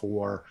feel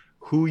for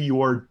who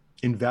you're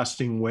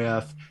investing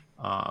with,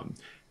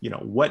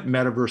 what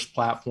metaverse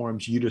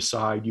platforms you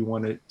decide you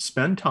want to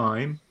spend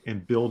time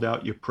and build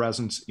out your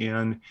presence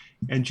in,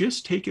 and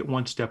just take it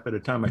one step at a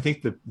time. I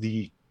think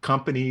the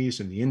companies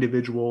and the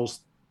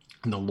individuals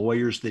and the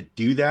lawyers that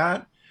do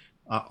that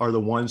are the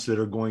ones that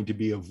are going to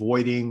be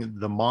avoiding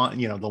the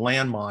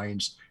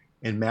landmines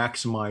and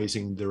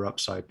maximizing their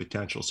upside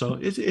potential. So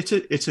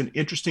it's an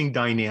interesting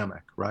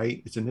dynamic,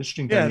 right? It's an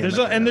interesting dynamic.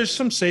 There's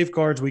some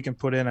safeguards we can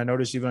put in. I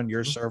noticed even on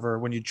your server,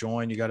 when you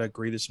join, you got to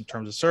agree to some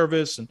terms of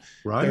service, and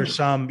there's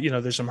some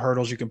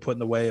hurdles you can put in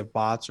the way of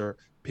bots or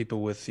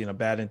people with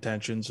bad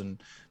intentions.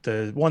 And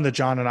the one that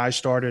John and I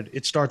started,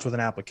 it starts with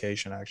an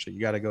application. Actually,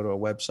 you got to go to a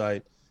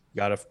website, you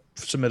got to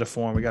submit a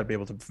form, we got to be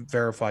able to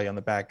verify you on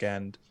the back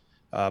end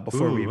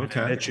before we even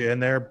admit you in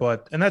there.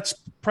 And that's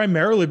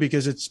primarily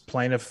because it's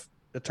plaintiff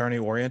attorney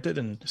oriented.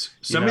 And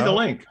send me the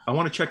link. I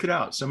want to check it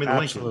out. Send me the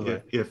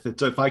link.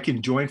 If I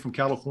can join from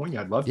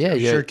California, I'd love to. Yeah,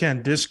 you sure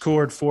can.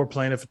 Discord for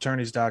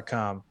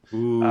plaintiffattorneys.com.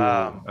 Ooh,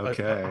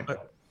 okay.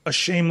 A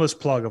shameless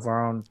plug of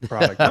our own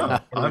product.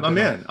 I'm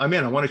in.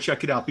 I want to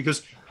check it out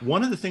because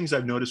one of the things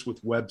I've noticed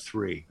with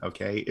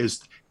Web3,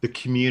 is the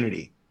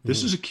community.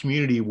 This is a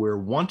community where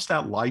once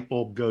that light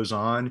bulb goes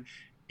on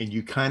and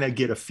you kind of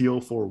get a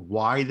feel for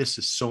why this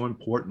is so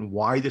important,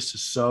 why this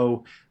is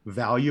so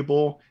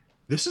valuable,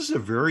 this is a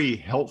very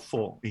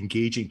helpful,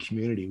 engaging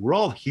community. We're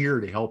all here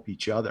to help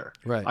each other.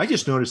 Right. I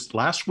just noticed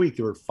last week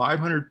there were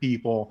 500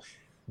 people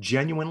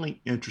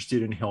genuinely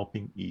interested in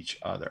helping each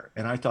other.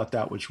 And I thought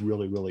that was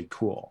really, really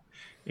cool.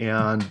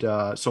 And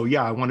so,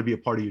 I want to be a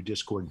part of your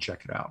Discord and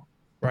check it out.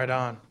 Right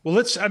on. Well,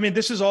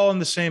 this is all in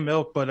the same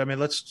ilk, but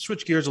let's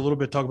switch gears a little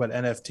bit, talk about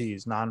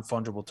NFTs,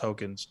 non-fungible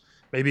tokens,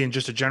 maybe in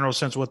just a general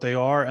sense what they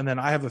are. And then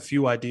I have a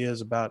few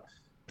ideas about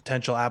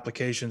potential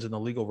applications in the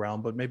legal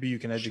realm, but maybe you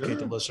can educate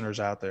the listeners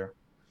out there.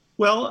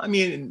 Well,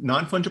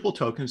 non-fungible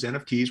tokens,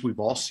 NFTs, we've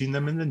all seen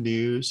them in the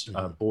news,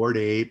 Bored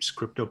Apes,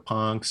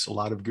 CryptoPunks, a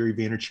lot of Gary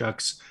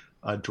Vaynerchuk's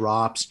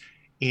drops.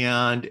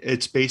 And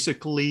it's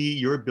basically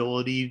your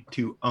ability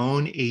to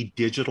own a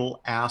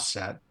digital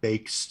asset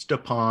based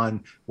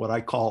upon what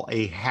I call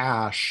a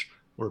hash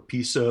or a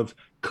piece of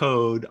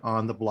code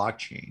on the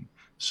blockchain.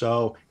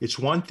 So it's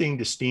one thing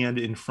to stand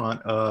in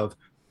front of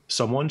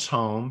someone's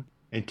home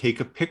and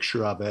take a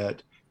picture of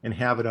it and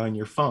have it on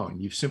your phone.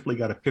 You've simply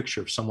got a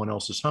picture of someone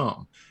else's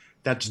home.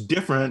 That's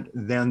different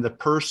than the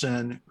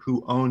person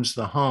who owns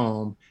the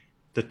home,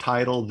 the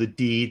title, the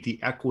deed, the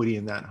equity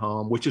in that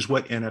home, which is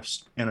what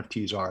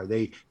NFTs are.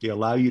 They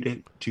allow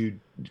you to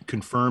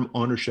confirm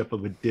ownership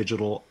of a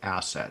digital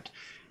asset.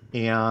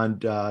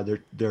 And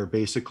they're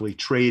basically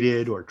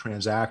traded, or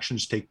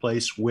transactions take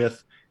place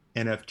with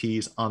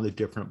NFTs on the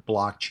different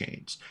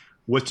blockchains.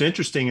 What's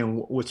interesting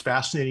and what's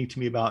fascinating to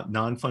me about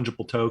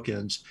non-fungible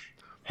tokens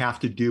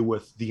have to do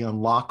with the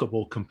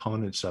unlockable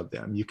components of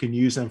them. You can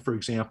use them, for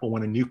example,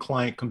 when a new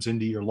client comes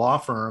into your law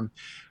firm,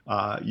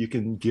 you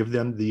can give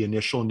them the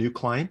initial new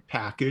client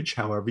package,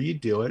 however you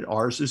do it.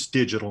 Ours is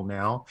digital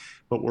now,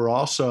 but we're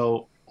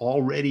also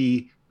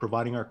already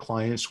providing our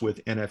clients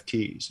with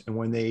NFTs.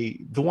 And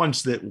the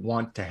ones that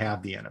want to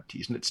have the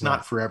NFTs, and it's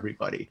not for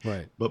everybody,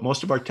 but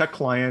most of our tech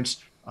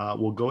clients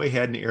will go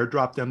ahead and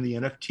airdrop them the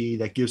NFT.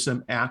 That gives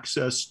them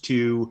access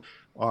to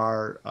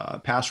our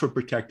password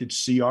protected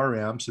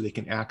CRM, so they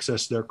can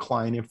access their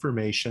client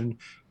information,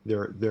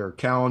 their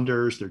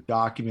calendars, their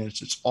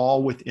documents. It's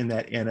all within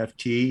that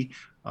NFT.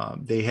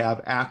 They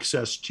have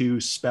access to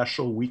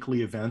special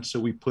weekly events that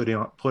we put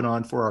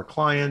on for our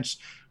clients.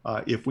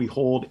 If we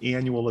hold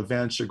annual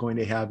events, they're going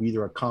to have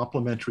either a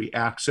complimentary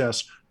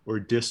access or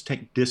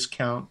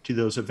discount to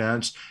those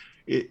events.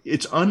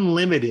 it's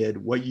unlimited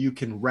what you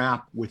can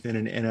wrap within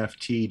an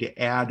NFT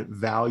to add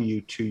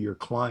value to your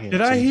clients.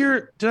 Did I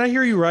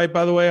hear you right,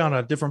 by the way, on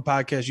a different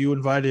podcast? You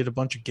invited a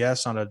bunch of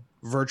guests on a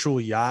virtual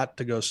yacht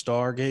to go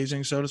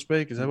stargazing, so to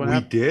speak. Is that what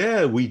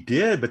happened? We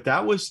did, but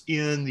that was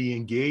in the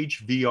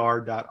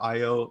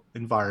EngageVR.io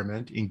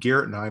environment. And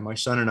Garrett and I, my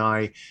son and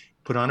I,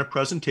 put on a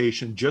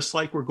presentation just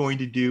like we're going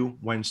to do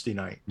Wednesday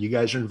night. You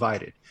guys are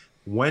invited.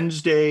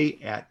 Wednesday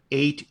at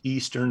 8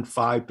 Eastern,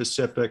 5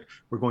 Pacific,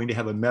 we're going to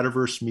have a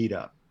Metaverse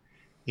meetup.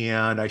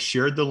 And I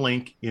shared the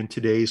link in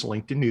today's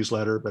LinkedIn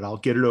newsletter, but I'll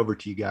get it over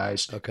to you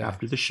guys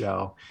after the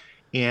show.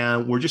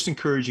 And we're just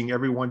encouraging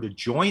everyone to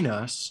join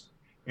us.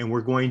 And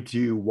we're going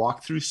to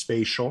walk through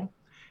spatial.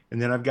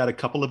 And then I've got a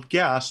couple of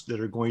guests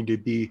that are going to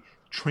be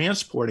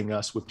transporting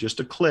us with just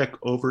a click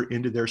over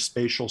into their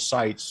spatial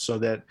sites so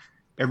that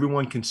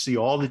everyone can see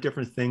all the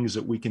different things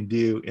that we can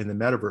do in the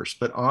metaverse.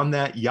 But on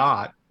that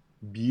yacht,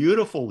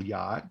 beautiful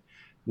yacht,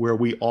 where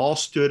we all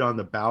stood on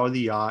the bow of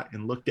the yacht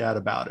and looked at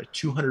about a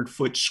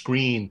 200-foot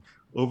screen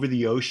over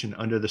the ocean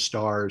under the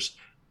stars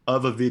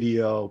of a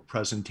video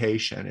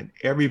presentation. And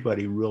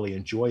everybody really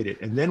enjoyed it.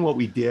 And then what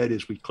we did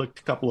is we clicked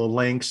a couple of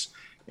links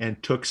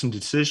and took some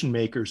decision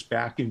makers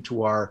back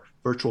into our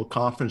virtual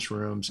conference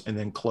rooms and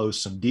then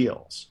closed some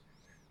deals.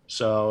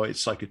 So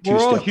it's like a two-step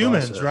We're all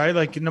humans, process. right?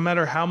 Like no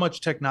matter how much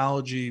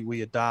technology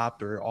we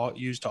adopt or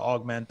use to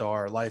augment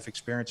our life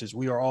experiences,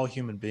 we are all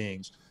human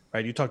beings,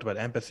 right? You talked about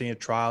empathy and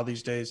trial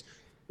these days,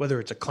 whether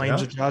it's a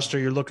claims adjuster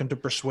you're looking to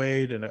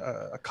persuade and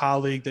a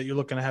colleague that you're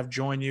looking to have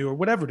join you or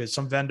whatever it is,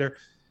 some vendor.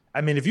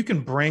 I mean, if you can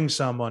bring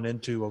someone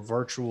into a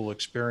virtual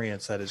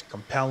experience that is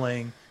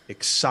compelling,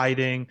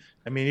 exciting,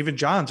 I mean, even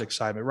John's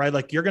excitement, right?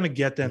 Like you're going to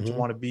get them to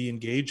want to be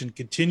engaged and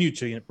continue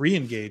to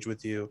re-engage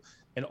with you.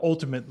 And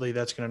ultimately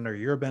that's going to know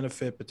your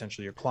benefit,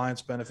 potentially your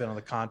client's benefit on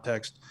the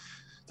context.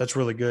 That's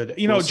really good.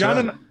 You know,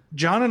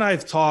 John and I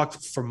have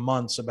talked for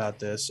months about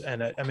this.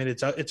 And I mean,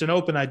 it's an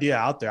open idea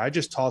out there. I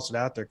just toss it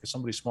out there because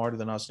somebody smarter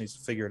than us needs to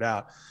figure it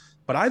out.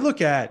 But I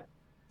look at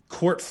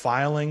court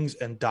filings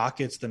and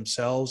dockets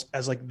themselves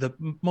as like the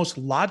most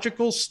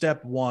logical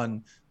step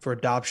one for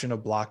adoption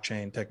of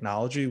blockchain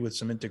technology with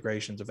some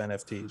integrations of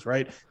NFTs,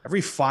 right?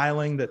 Every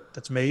filing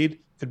that's made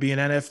could be an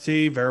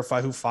NFT,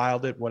 verify who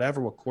filed it,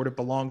 whatever, what court it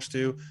belongs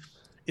to.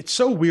 It's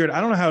so weird.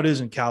 I don't know how it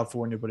is in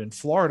California, but in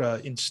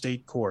Florida, in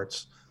state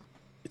courts,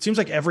 it seems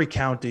like every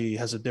county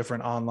has a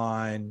different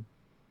online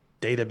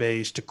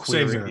database to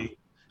query.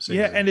 Same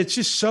here. And it's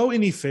just so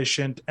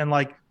inefficient. And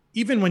like,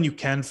 even when you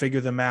can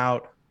figure them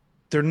out,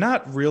 they're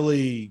not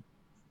really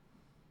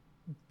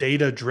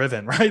data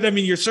driven, right? I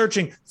mean, you're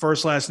searching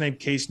first, last name,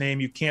 case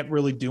name. You can't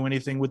really do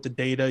anything with the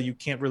data. You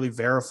can't really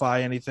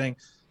verify anything.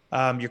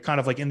 You're kind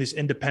of like in this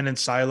independent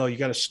silo. You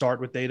got to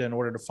start with data in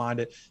order to find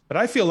it. But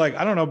I feel like,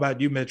 I don't know about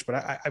you, Mitch, but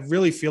I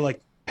really feel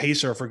like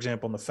Pacer, for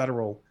example, on the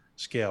federal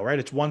scale, right?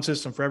 It's one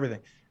system for everything.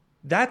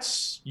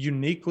 That's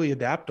uniquely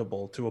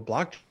adaptable to a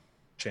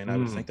blockchain. I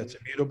would think that's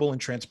immutable and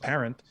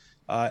transparent.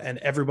 And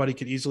everybody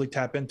could easily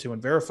tap into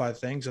and verify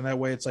things. And that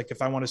way it's like, if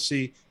I want to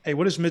see, hey,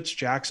 what does Mitch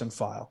Jackson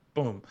file?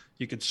 Boom.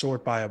 You could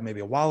sort by maybe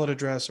a wallet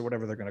address or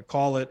whatever they're going to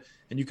call it.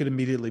 And you could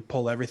immediately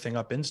pull everything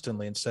up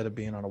instantly instead of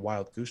being on a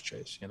wild goose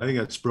chase. You know? I think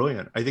that's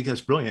brilliant.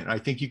 I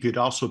think you could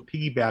also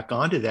piggyback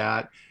onto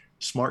that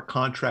smart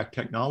contract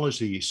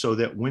technology so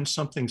that when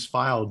something's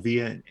filed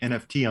via an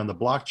NFT on the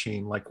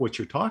blockchain, like what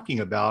you're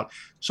talking about.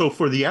 So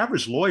for the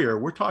average lawyer,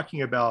 we're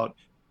talking about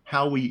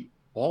how we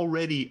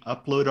already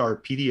upload our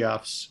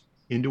PDFs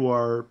into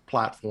our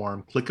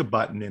platform, click a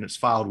button, and it's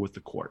filed with the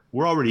court.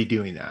 We're already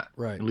doing that.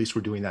 Right. At least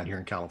we're doing that here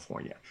in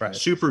California. Right.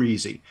 Super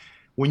easy.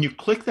 When you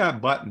click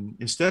that button,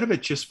 instead of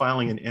it just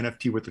filing an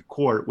NFT with the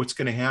court, what's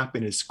going to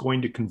happen is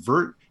going to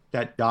convert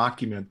that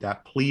document,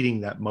 that pleading,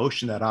 that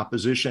motion, that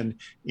opposition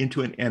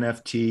into an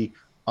NFT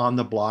on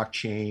the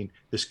blockchain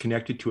that's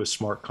connected to a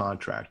smart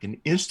contract. And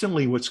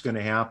instantly what's going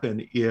to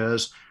happen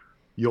is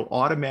you'll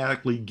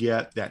automatically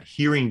get that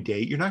hearing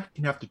date. You're not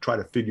going to have to try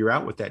to figure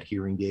out what that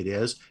hearing date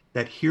is.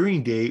 That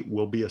hearing date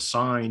will be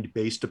assigned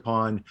based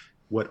upon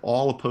what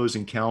all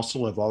opposing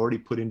counsel have already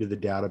put into the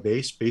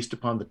database, based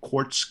upon the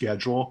court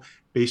schedule,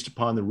 based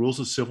upon the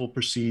rules of civil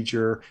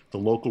procedure, the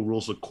local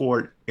rules of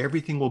court.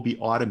 Everything will be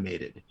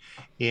automated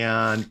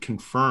and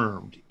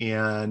confirmed.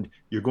 And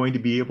you're going to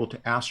be able to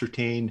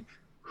ascertain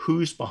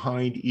who's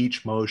behind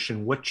each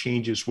motion, what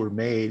changes were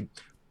made,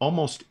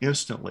 almost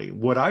instantly.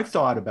 What I've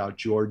thought about,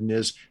 Jordan,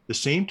 is the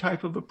same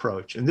type of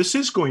approach. And this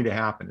is going to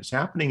happen. It's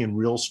happening in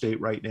real estate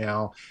right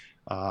now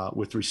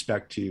with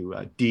respect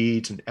to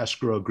deeds and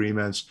escrow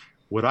agreements.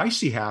 What I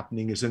see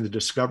happening is in the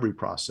discovery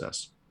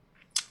process.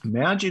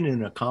 Imagine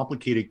in a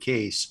complicated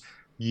case,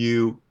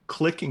 you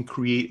click and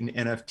create an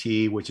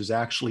NFT, which is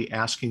actually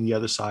asking the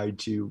other side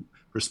to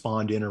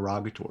respond to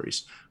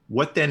interrogatories.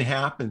 What then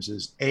happens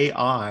is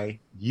AI,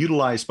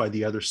 utilized by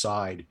the other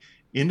side,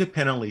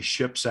 independently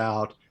ships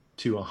out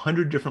to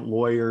 100 different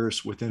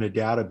lawyers within a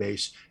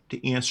database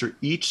to answer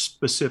each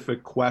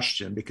specific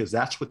question, because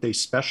that's what they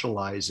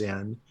specialize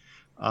in.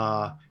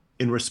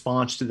 in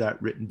response to that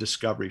written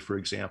discovery, for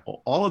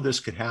example. All of this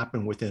could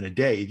happen within a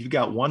day. If you've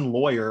got one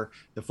lawyer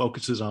that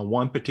focuses on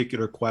one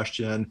particular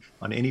question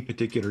on any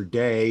particular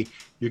day,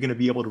 you're going to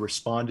be able to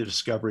respond to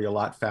discovery a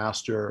lot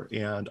faster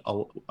and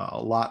a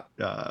lot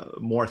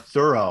more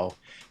thorough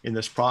in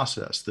this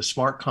process. The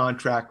smart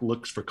contract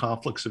looks for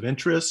conflicts of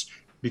interest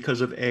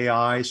because of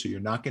AI, so you're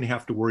not going to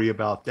have to worry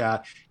about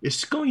that.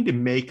 It's going to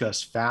make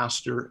us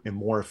faster and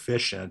more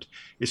efficient.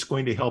 It's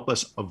going to help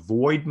us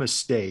avoid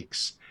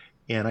mistakes.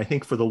 And I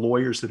think for the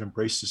lawyers that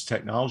embrace this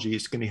technology,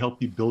 it's going to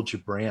help you build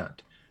your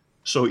brand.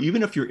 So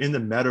even if you're in the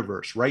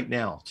metaverse right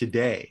now,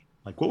 today,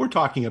 like what we're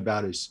talking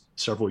about is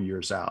several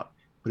years out,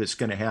 but it's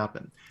going to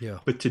happen. Yeah.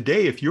 But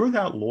today, if you're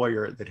that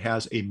lawyer that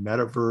has a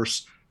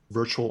metaverse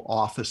virtual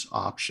office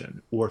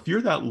option, or if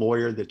you're that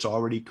lawyer that's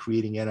already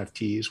creating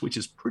NFTs, which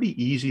is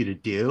pretty easy to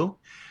do,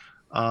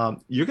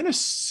 you're going to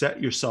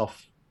set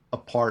yourself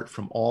apart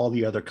from all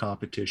the other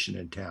competition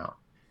in town.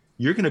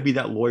 You're going to be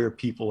that lawyer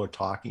people are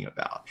talking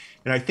about.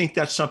 And I think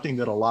that's something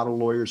that a lot of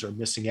lawyers are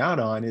missing out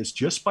on, is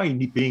just by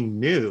being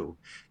new,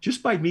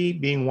 just by me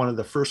being one of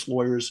the first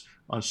lawyers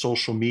on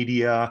social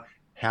media,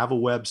 have a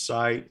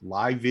website,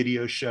 live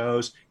video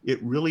shows,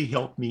 it really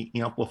helped me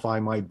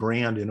amplify my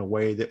brand in a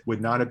way that would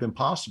not have been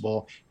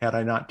possible had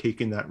I not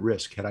taken that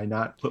risk, had I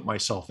not put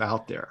myself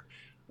out there.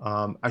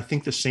 I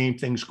think the same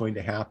thing's going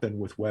to happen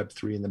with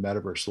Web3 and the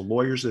metaverse. The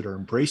lawyers that are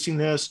embracing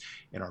this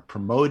and are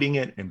promoting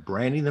it and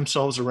branding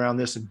themselves around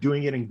this and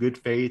doing it in good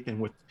faith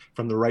and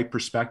from the right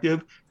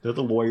perspective, they're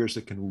the lawyers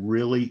that can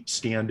really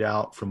stand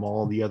out from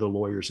all the other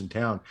lawyers in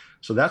town.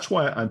 So that's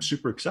why I'm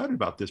super excited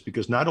about this,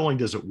 because not only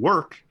does it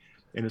work,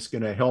 and it's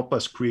going to help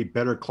us create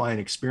better client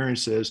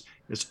experiences,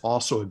 it's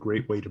also a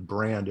great way to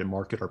brand and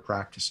market our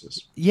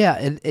practices. Yeah,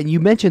 and you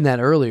mentioned that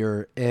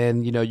earlier,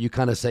 and you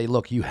kind of say,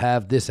 look, you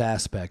have this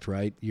aspect,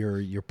 right?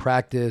 Your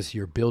practice,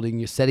 you're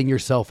setting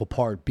yourself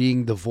apart,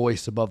 being the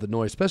voice above the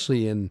noise,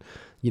 especially in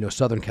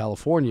Southern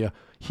California.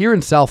 Here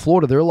in South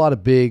Florida, there are a lot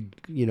of big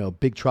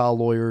trial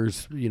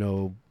lawyers,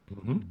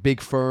 big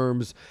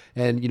firms,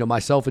 and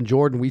myself and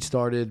Jordan, we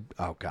started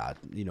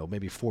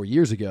maybe 4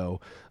 years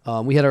ago.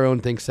 We had our own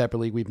thing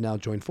separately. We've now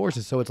joined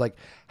forces. So it's like,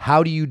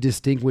 how do you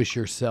distinguish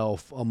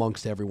yourself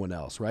amongst everyone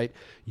else, right?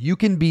 You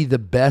can be the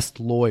best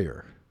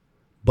lawyer,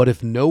 but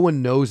if no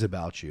one knows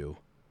about you,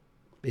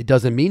 it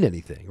doesn't mean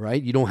anything,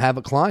 right? You don't have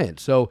a client.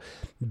 So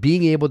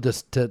being able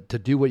to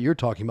do what you're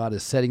talking about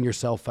is setting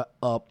yourself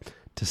up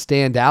to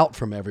stand out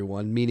from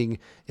everyone, meaning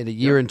in a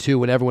year and two,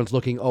 when everyone's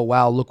looking, oh,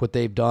 wow, look what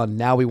they've done.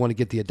 Now we want to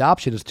get the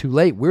adoption. It's too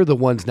late. We're the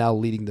ones now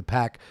leading the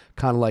pack,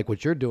 kind of like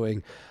what you're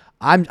doing.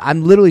 I'm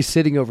literally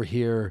sitting over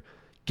here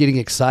getting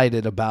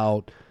excited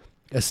about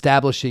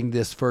establishing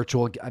this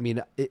virtual. I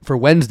mean, for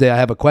Wednesday, I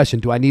have a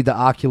question. Do I need the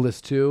Oculus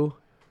too?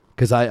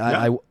 Because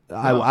I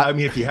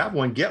mean, if you have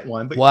one, get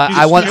one. But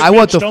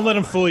don't let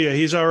him fool you.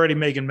 He's already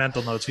making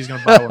mental notes. He's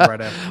going to buy one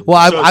right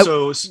after.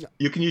 So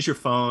you can use your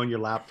phone, your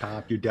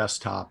laptop, your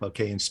desktop,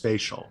 in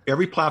spatial.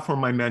 Every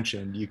platform I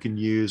mentioned, you can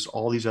use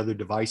all these other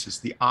devices.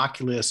 The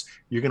Oculus,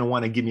 you're going to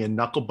want to give me a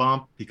knuckle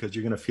bump because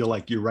you're going to feel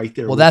like you're right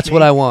there. Well, that's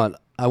what I want.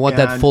 I want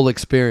that full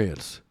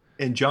experience.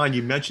 And John,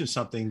 you mentioned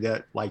something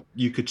that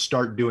you could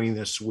start doing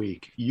this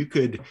week. You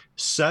could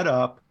set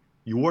up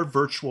your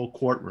virtual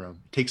courtroom.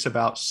 It takes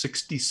about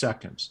 60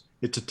 seconds.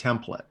 It's a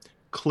template.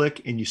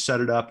 Click and you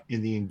set it up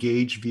in the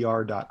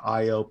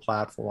engagevr.io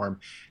platform.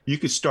 You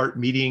could start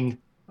meeting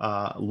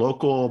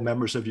local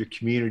members of your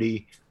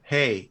community.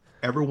 Hey,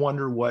 ever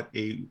wonder what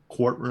a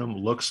courtroom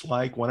looks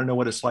like? Want to know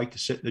what it's like to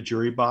sit in the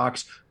jury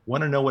box?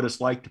 Want to know what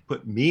it's like to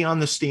put me on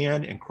the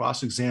stand and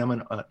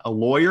cross-examine a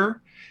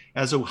lawyer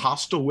as a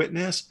hostile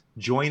witness?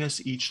 Join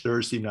us each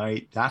Thursday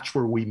night. That's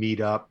where we meet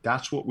up.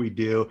 That's what we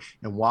do.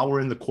 And while we're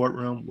in the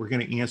courtroom, we're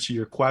going to answer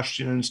your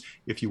questions.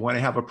 If you want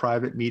to have a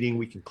private meeting,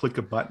 we can click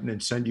a button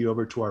and send you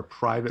over to our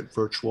private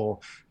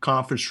virtual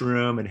conference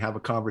room and have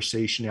a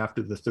conversation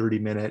after the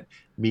 30-minute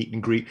meet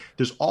and greet.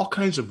 There's all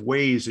kinds of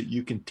ways that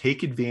you can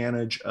take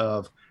advantage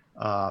of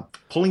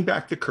pulling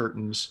back the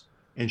curtains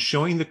and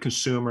showing the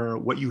consumer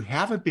what you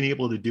haven't been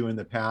able to do in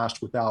the past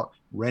without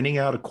renting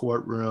out a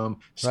courtroom,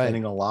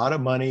 spending a lot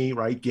of money,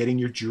 getting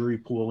your jury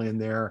pool in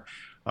there.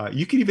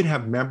 You can even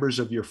have members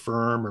of your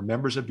firm or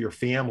members of your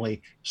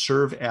family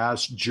serve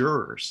as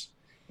jurors,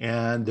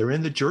 and they're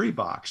in the jury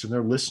box and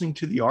they're listening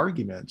to the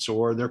arguments,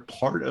 or they're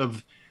part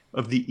of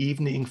the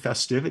evening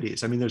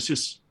festivities. I mean, there's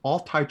just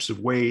all types of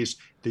ways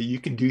that you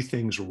can do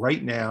things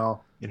right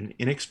now in an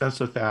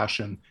inexpensive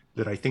fashion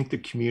that I think the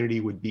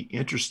community would be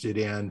interested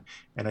in,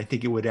 and I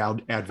think it would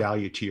add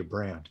value to your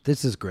brand.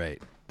 This is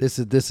great. This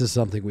is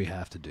something we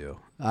have to do.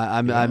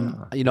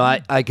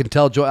 I can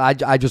tell Joy.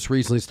 I just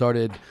recently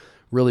started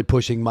really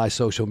pushing my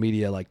social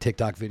media, like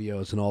TikTok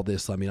videos and all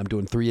this. I mean, I'm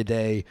doing 3 a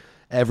day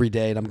every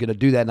day, and I'm going to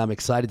do that, and I'm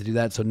excited to do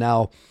that. So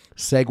now,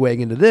 segueing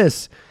into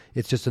this,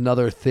 it's just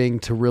another thing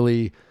to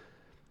really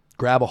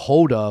grab a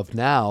hold of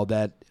now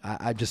that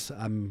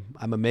I'm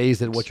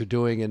amazed at what you're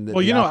doing. And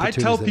I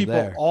tell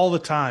people all the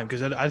time,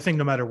 because I think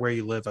no matter where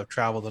you live, I've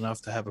traveled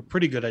enough to have a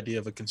pretty good idea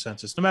of a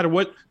consensus. No matter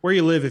where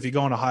you live, if you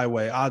go on a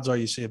highway, odds are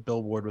you see a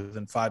billboard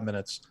within 5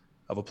 minutes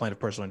of a plaintiff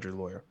personal injury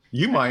lawyer.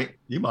 You might.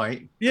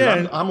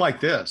 Yeah. I'm like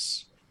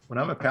this. When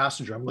I'm a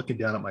passenger, I'm looking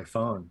down at my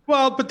phone.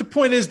 Well, but the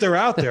point is they're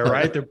out there,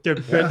 right? They're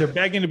Yeah.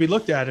 begging to be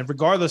looked at. And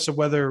regardless of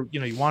whether,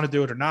 you want to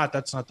do it or not,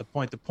 that's not the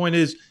point. The point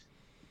is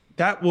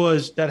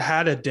that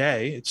had a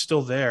day. It's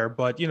still there.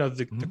 But,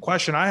 the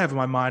question I have in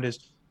my mind is,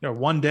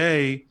 one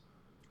day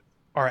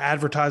our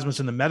advertisements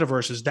in the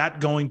metaverse, is that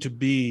going to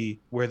be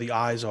where the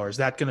eyes are? Is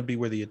that going to be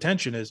where the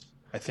attention is?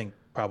 I think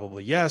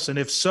probably yes. And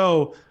if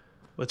so,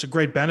 it's a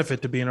great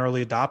benefit to be an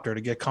early adopter,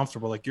 to get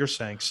comfortable, like you're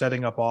saying,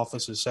 setting up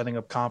offices, setting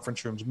up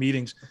conference rooms,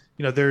 meetings.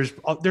 There's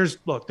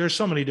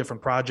so many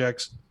different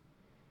projects.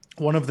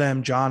 One of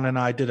them, John and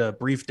I did a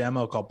brief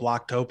demo called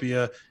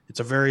Blocktopia. It's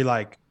a very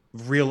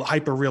real,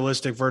 hyper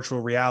realistic virtual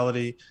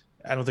reality.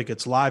 I don't think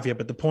it's live yet,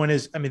 but the point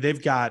is,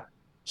 they've got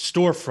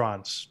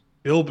storefronts,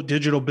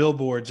 digital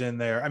billboards in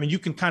there. You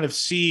can kind of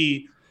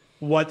see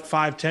what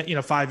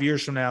 5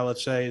 years from now,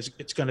 let's say,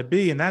 it's going to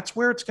be. And that's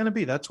where it's going to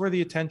be. That's where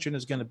the attention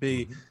is going to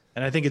be.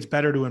 And I think it's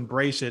better to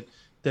embrace it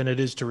than it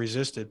is to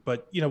resist it.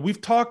 But,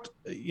 we've talked,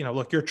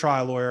 look, you're a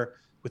trial lawyer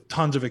with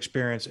tons of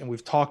experience, and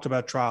we've talked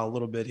about trial a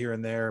little bit here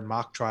and there,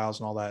 mock trials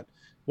and all that.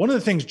 One of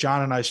the things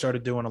John and I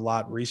started doing a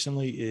lot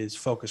recently is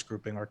focus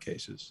grouping our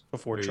cases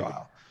before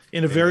trial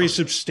in a very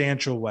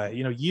substantial way.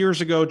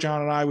 Years ago,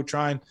 John and I would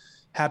try and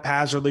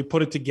haphazardly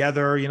put it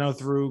together,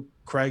 through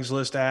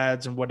Craigslist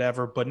ads and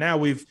whatever. But now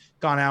we've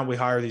gone out and we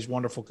hire these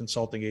wonderful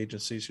consulting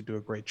agencies who do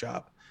a great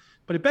job.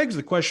 But it begs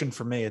the question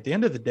for me, at the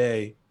end of the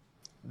day,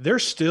 they're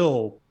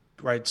still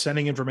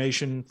sending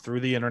information through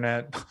the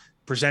internet,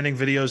 presenting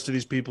videos to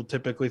these people,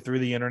 typically through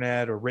the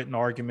internet or written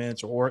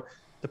arguments. Or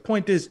the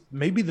point is,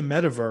 maybe the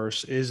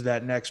metaverse is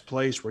that next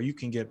place where you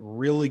can get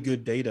really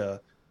good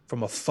data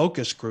from a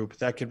focus group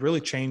that could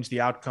really change the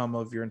outcome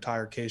of your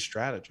entire case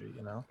strategy.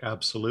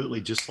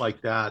 Absolutely. Just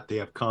like that, they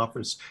have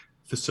conference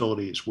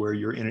facilities where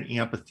you're in an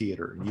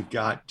amphitheater and you've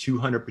got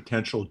 200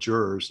 potential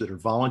jurors that are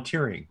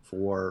volunteering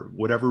for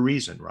whatever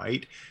reason,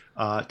 right?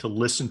 To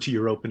listen to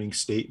your opening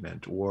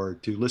statement or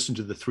to listen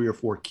to the 3 or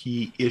 4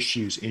 key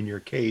issues in your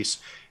case.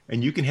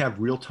 And you can have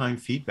real-time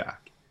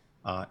feedback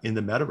in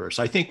the metaverse.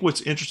 I think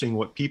what's interesting,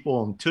 what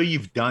people, until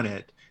you've done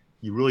it,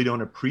 you really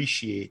don't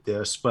appreciate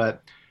this,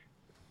 but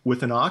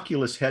with an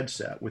Oculus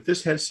headset, with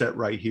this headset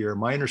right here,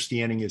 my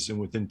understanding is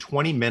within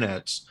 20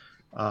 minutes,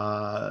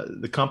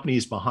 the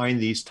companies behind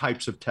these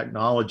types of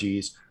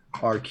technologies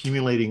are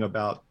accumulating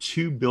about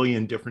 2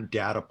 billion different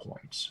data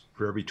points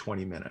for every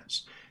 20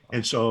 minutes.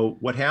 And so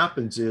what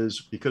happens is,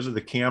 because of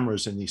the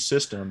cameras in these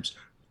systems,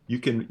 you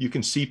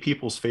can see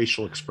people's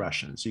facial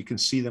expressions. You can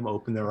see them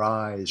open their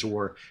eyes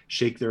or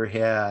shake their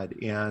head.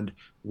 And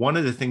one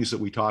of the things that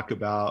we talk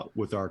about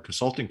with our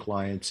consulting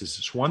clients is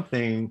it's one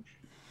thing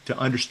to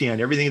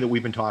understand everything that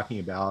we've been talking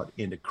about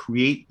and to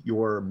create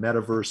your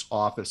metaverse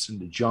office and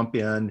to jump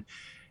in.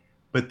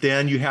 But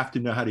then you have to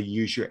know how to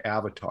use your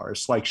avatar.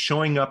 It's like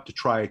showing up to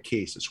try a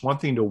case. It's one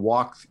thing to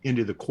walk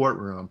into the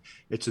courtroom.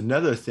 It's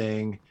another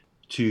thing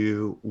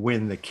to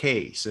win the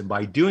case. And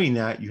by doing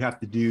that, you have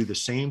to do the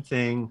same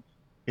thing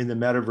in the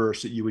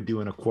metaverse that you would do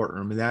in a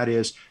courtroom. And that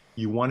is,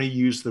 you want to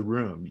use the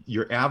room.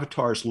 Your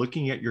avatar is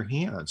looking at your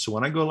hands. So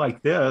when I go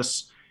like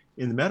this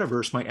in the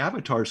metaverse, my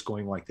avatar is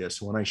going like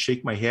this. When I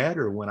shake my head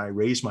or when I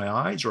raise my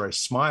eyes or I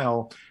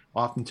smile,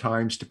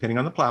 oftentimes, depending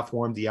on the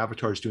platform, the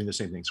avatar is doing the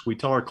same thing. So we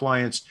tell our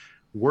clients,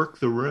 work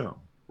the room,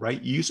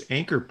 right? Use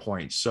anchor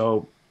points.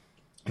 So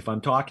if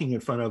I'm talking in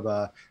front of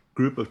a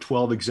group of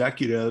 12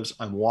 executives,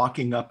 I'm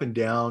walking up and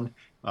down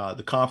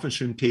the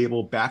conference room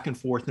table, back and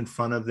forth in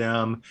front of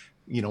them.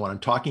 When I'm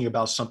talking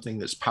about something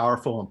that's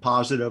powerful and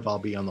positive, I'll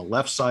be on the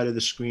left side of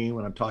the screen.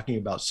 When I'm talking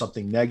about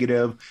something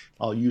negative,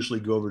 I'll usually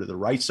go over to the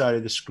right side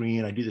of the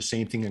screen. I do the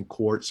same thing in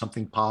court.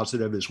 Something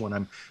positive is when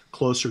I'm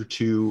closer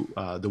to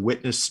the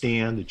witness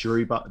stand,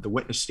 the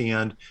witness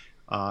stand,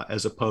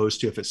 as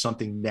opposed to if it's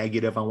something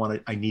negative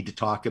I need to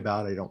talk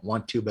about. I don't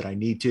want to, but I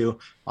need to.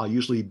 I'll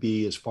usually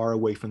be as far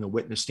away from the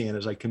witness stand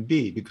as I can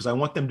be, because I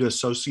want them to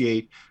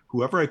associate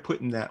whoever I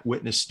put in that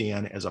witness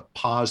stand as a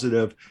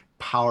positive,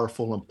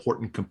 powerful,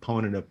 important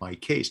component of my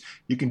case.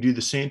 You can do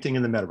the same thing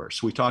in the metaverse.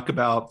 So we talk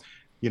about,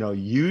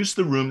 use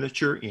the room that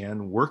you're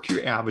in, work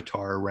your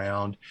avatar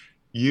around,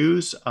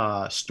 use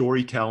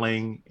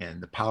storytelling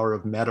and the power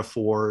of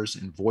metaphors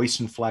and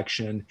voice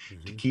inflection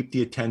to keep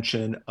the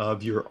attention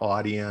of your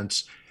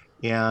audience.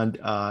 And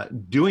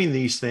doing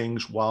these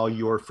things while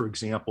you're, for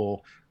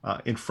example,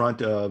 in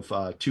front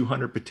of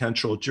 200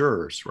 potential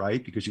jurors,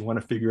 right? Because you want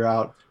to figure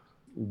out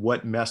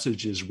what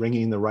message is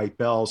ringing the right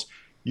bells.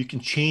 You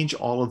can change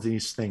all of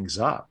these things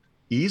up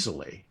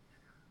easily.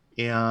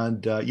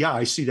 And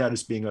I see that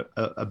as being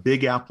a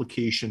big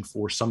application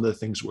for some of the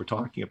things we're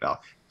talking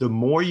about. The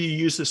more you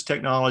use this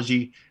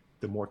technology,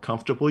 the more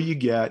comfortable you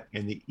get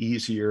and the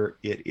easier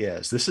it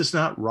is. This is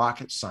not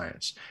rocket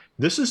science.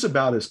 This is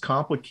about as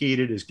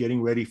complicated as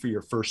getting ready for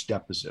your first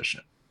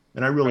deposition.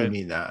 And I really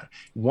mean that.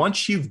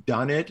 Once you've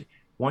done it,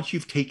 once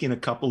you've taken a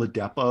couple of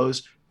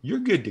depots, you're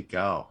good to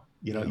go.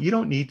 You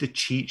don't need the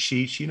cheat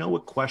sheets. You know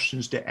what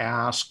questions to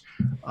ask.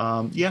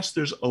 Yes,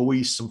 there's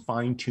always some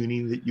fine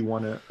tuning that you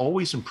want to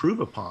always improve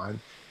upon.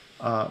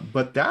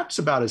 But that's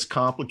about as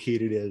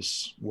complicated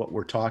as what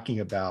we're talking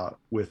about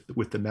with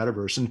the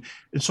metaverse.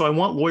 And so I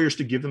want lawyers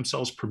to give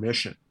themselves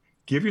permission.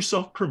 Give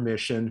yourself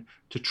permission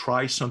to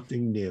try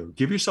something new.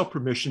 Give yourself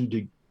permission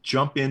to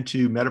jump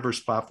into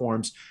metaverse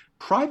platforms,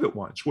 private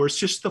ones, where it's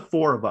just the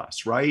four of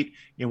us, right?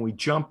 And we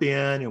jump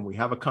in and we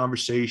have a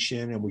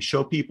conversation and we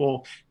show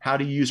people how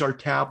to use our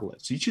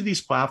tablets. Each of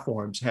these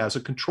platforms has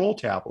a control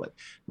tablet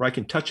where I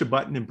can touch a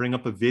button and bring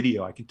up a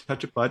video. I can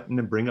touch a button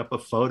and bring up a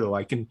photo.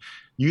 I can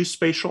use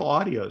spatial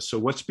audio. So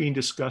what's being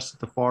discussed at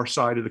the far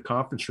side of the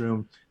conference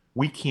room,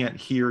 we can't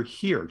hear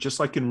here, just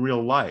like in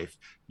real life.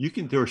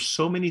 There are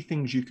so many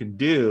things you can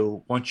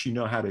do once you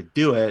know how to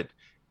do it,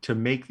 to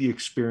make the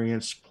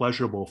experience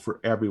pleasurable for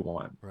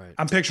everyone. Right.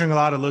 I'm picturing a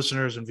lot of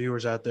listeners and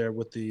viewers out there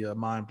with the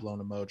mind blown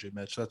emoji,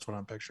 Mitch. That's what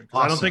I'm picturing.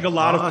 Awesome. I don't think a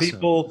lot of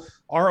people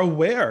are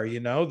aware,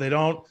 they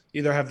don't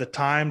either have the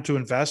time to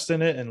invest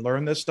in it and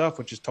learn this stuff,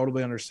 which is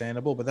totally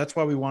understandable. But that's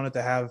why we wanted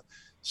to have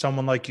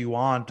someone like you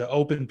on to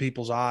open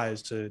people's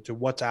eyes to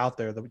what's out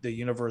there, the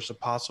universe of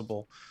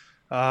possible.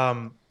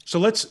 So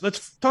let's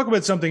talk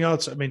about something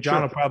else. I mean, John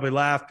Sure. will probably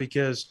laugh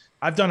because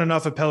I've done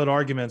enough appellate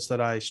arguments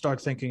that I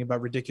start thinking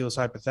about ridiculous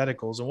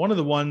hypotheticals. And one of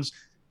the ones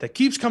that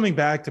keeps coming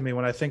back to me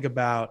when I think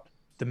about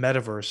the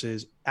metaverse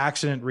is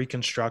accident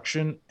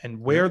reconstruction and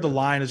where the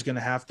line is going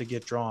to have to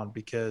get drawn,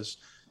 because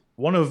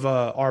one of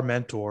our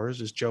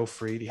mentors is Joe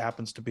Freed. He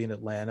happens to be in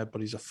Atlanta, but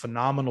he's a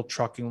phenomenal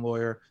trucking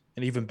lawyer,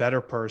 an even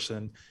better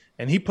person.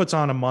 And he puts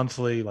on a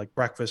monthly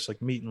breakfast,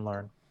 meet and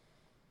learn.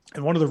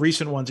 And one of the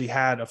recent ones, he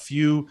had a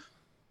few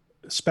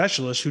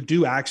specialists who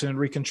do accident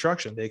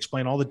reconstruction. They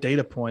explain all the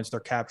data points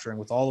they're capturing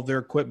with all of their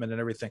equipment and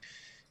everything.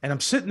 And I'm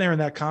sitting there in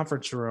that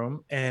conference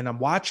room and I'm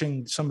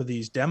watching some of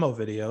these demo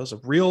videos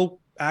of real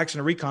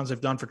accident recons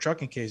they've done for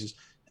trucking cases,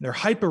 and they're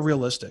hyper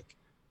realistic.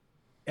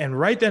 And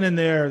right then and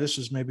there, this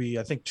was maybe,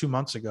 I think 2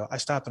 months ago, I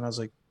stopped and I was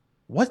like,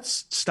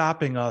 what's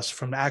stopping us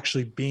from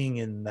actually being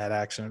in that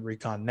accident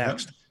recon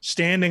next? Yep.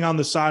 Standing on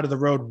the side of the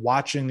road,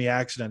 watching the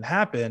accident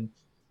happen,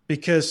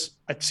 because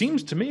it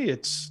seems to me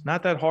it's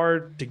not that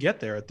hard to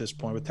get there at this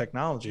point with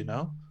technology,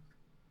 no?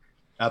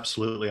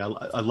 Absolutely.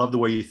 I love the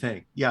way you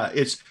think. Yeah,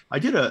 I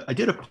did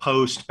a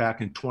post back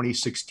in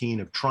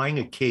 2016 of trying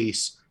a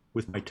case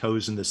with my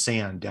toes in the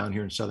sand down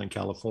here in Southern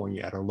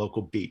California at our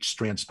local beach,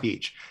 Strands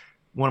Beach,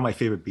 one of my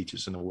favorite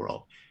beaches in the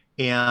world,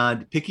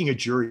 and picking a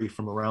jury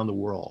from around the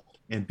world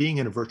and being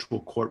in a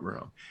virtual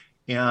courtroom.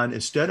 And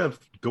instead of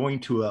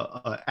going to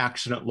a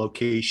accident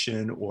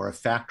location or a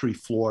factory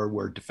floor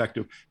where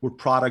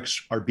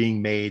products are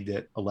being made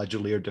that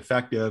allegedly are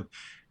defective,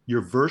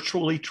 you're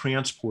virtually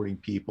transporting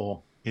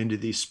people into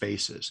these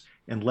spaces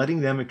and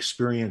letting them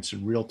experience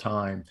in real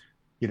time,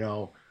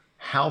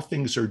 how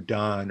things are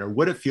done or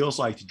what it feels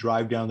like to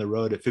drive down the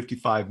road at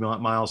 55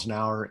 miles an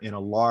hour in a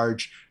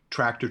large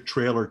tractor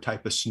trailer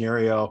type of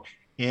scenario,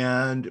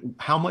 and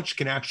how much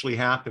can actually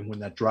happen when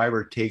that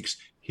driver takes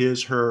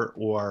his, her,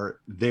 or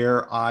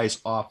their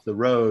eyes off the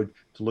road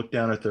to look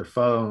down at their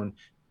phone,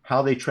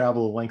 how they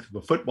travel the length of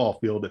a football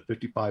field at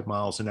 55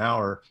 miles an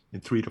hour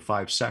in 3 to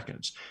 5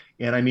 seconds.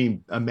 And I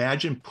mean,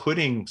 imagine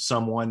putting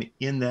someone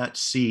in that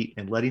seat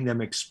and letting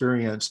them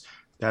experience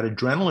that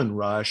adrenaline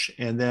rush.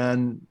 And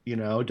then,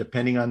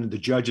 depending on the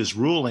judge's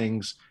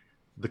rulings,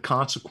 the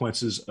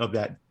consequences of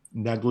that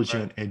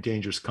negligent and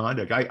dangerous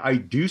conduct. I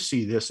do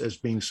see this as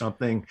being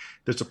something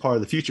that's a part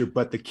of the future.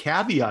 But the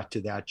caveat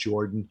to that,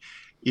 Jordan,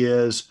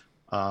 is,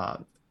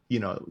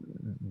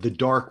 the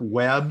dark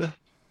web,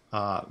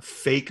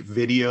 fake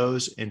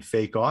videos and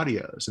fake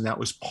audios. And that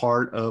was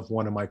part of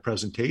one of my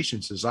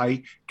presentations as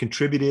I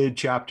contributed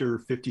chapter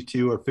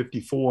 52 or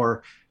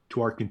 54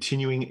 to our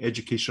continuing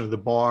education of the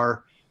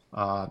bar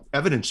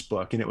evidence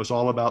book. And it was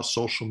all about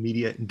social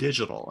media and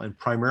digital, and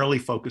primarily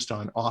focused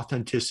on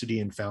authenticity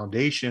and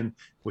foundation,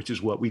 which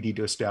is what we need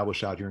to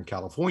establish out here in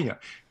California.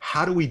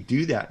 How do we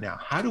do that now?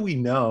 How do we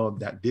know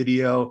that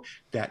video,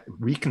 that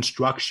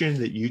reconstruction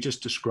that you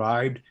just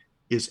described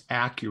is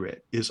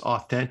accurate, is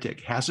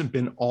authentic, hasn't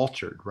been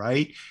altered,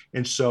 right?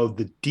 And so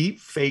the deep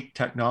fake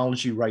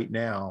technology right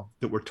now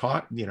that we're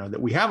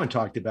that we haven't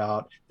talked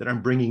about, that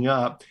I'm bringing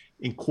up,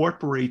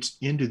 incorporates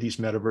into these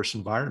metaverse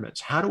environments.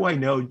 How do I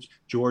know,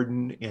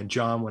 Jordan and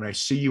John, when I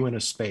see you in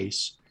a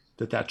space,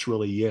 that that's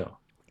really you?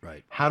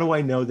 Right. How do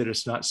I know that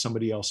it's not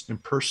somebody else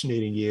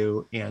impersonating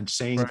you and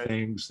saying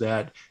things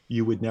that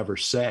you would never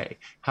say?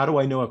 How do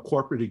I know a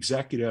corporate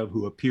executive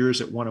who appears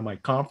at one of my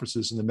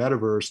conferences in the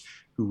metaverse,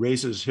 who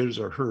raises his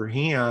or her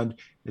hand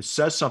and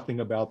says something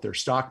about their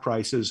stock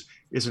prices,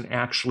 isn't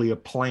actually a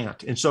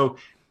plant? And so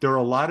there are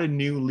a lot of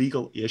new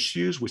legal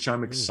issues, which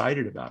I'm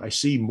excited about. I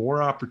see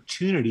more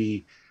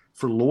opportunity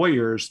for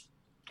lawyers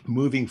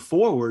moving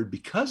forward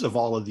because of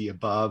all of the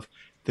above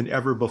than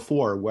ever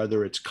before,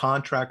 whether it's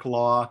contract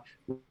law,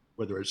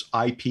 whether it's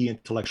IP,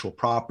 intellectual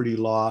property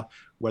law,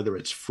 whether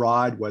it's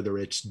fraud, whether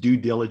it's due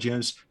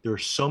diligence. There are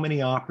so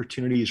many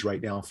opportunities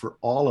right now for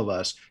all of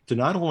us to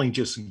not only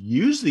just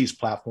use these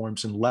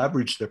platforms and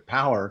leverage their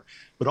power,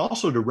 but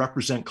also to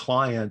represent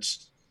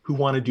clients who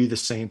want to do the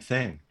same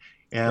thing.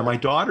 And my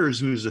daughter,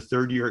 who's a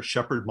third year at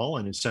Shepherd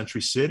Mullen in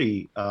Century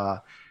City,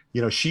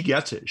 she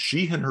gets it.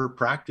 She and her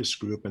practice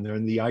group, and they're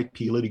in the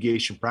IP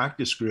litigation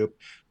practice group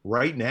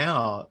right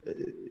now.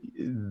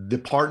 The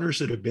partners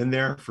that have been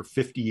there for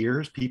 50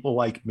 years, people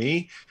like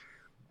me,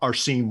 are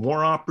seeing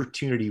more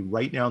opportunity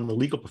right now in the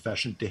legal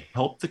profession to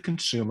help the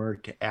consumer,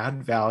 to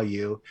add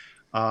value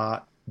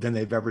than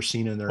they've ever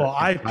seen in their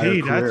entire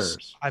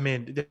careers.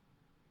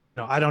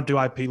 I don't do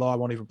IP law. I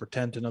won't even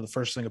pretend to know the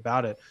first thing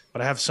about it,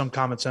 but I have some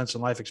common sense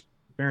and life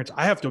experience.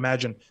 I have to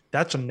imagine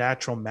that's a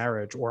natural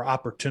marriage or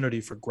opportunity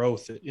for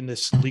growth in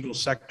this legal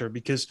sector,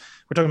 because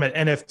we're talking about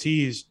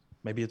NFTs.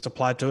 Maybe it's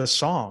applied to a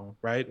song,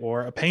 right?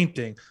 Or a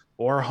painting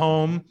or a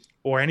home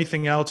or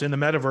anything else in the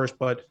metaverse,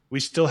 but we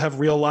still have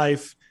real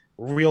life,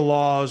 real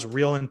laws,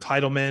 real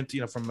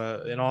entitlement, from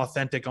an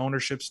authentic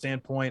ownership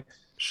standpoint.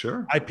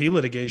 Sure. IP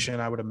litigation,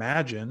 I would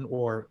imagine,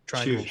 or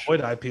trying to avoid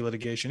IP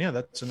litigation. Yeah,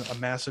 that's a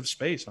massive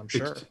space, I'm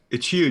sure.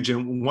 It's huge.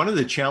 And one of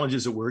the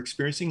challenges that we're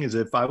experiencing is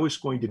if I was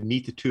going to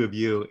meet the two of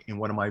you in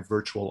one of my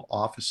virtual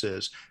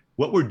offices,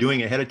 what we're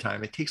doing ahead of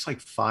time, it takes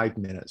like 5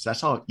 minutes.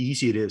 That's how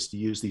easy it is to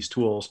use these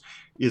tools.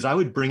 Is I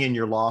would bring in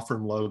your law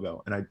firm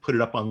logo and I'd put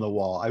it up on the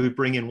wall. I would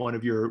bring in one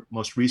of your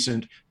most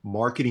recent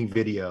marketing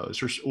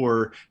videos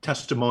or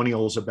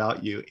testimonials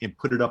about you and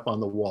put it up on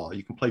the wall.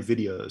 You can play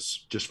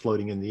videos just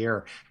floating in the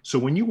air. So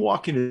when you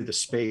walk into the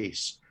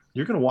space,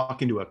 you're going to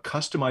walk into a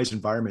customized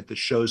environment that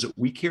shows that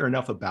we care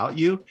enough about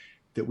you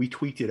that we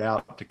tweaked it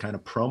out to kind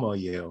of promo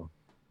you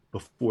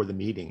before the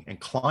meeting. And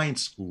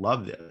clients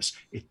love this.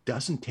 It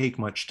doesn't take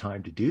much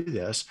time to do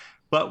this.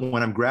 But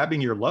when I'm grabbing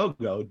your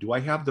logo, do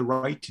I have the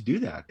right to do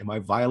that? Am I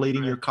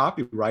violating your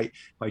copyright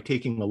by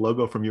taking a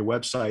logo from your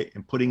website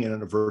and putting it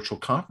in a virtual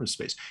conference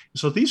space?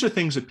 So these are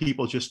things that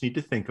people just need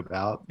to think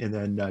about, and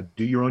then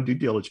do your own due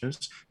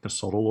diligence,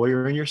 consult a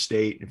lawyer in your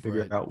state and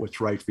figure out what's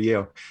right for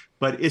you.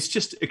 But it's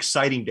just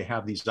exciting to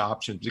have these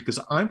options, because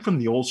I'm from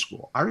the old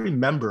school. I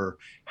remember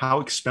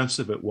how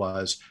expensive it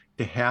was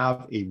to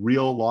have a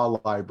real law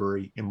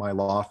library in my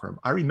law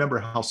firm. I remember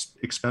how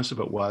expensive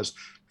it was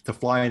to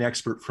fly an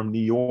expert from New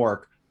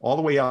York all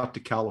the way out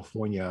to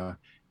California.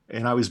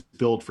 And I was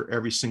billed for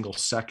every single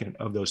second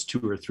of those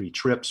 2 or 3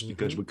 trips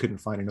because we couldn't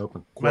find an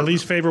open courtroom. My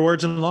least favorite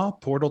words in law: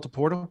 portal to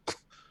portal.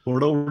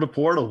 Portal to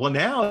portal. Well,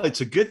 now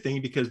it's a good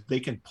thing because they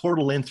can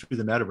portal in through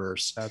the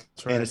metaverse. That's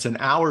right. And it's an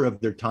hour of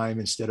their time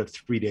instead of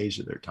 3 days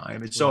of their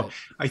time. And so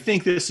I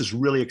think this is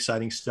really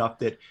exciting stuff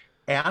that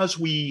as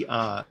we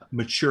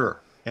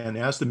mature and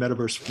as the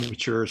metaverse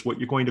matures, what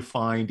you're going to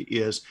find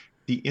is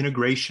the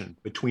integration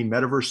between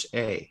Metaverse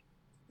A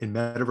and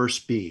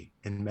Metaverse B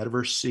and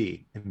Metaverse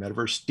C and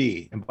Metaverse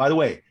D. And by the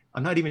way,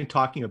 I'm not even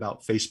talking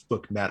about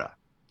Facebook Meta.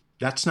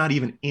 That's not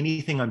even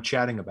anything I'm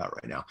chatting about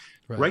right now.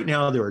 Right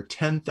now, there are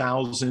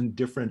 10,000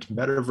 different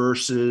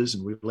metaverses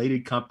and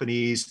related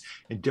companies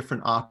and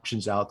different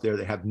options out there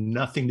that have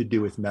nothing to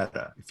do with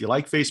Meta. If you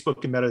like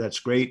Facebook and Meta, that's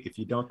great. If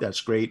you don't,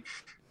 that's great.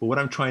 But what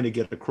I'm trying to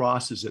get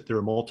across is that there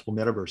are multiple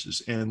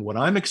metaverses. And what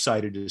I'm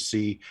excited to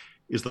see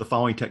is the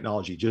following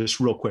technology. Just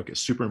real quick,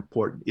 it's super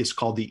important. It's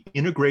called the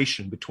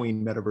integration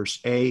between Metaverse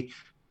A,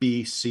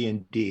 B, C,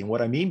 and D. And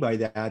what I mean by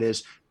that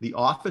is the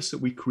office that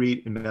we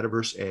create in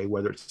Metaverse A,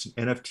 whether it's an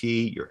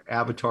NFT, your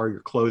avatar,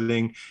 your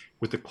clothing,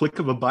 with the click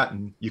of a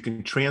button, you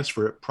can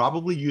transfer it,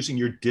 probably using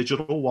your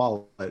digital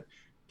wallet,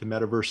 to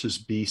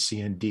Metaverses B,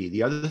 C, and D.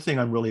 The other thing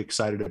I'm really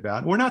excited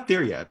about, we're not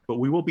there yet, but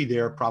we will be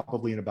there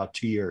probably in about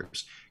 2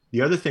 years.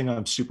 The other thing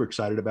I'm super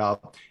excited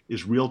about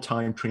is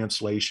real-time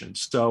translation.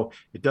 So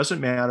it doesn't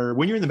matter.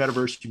 When you're in the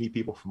metaverse, you meet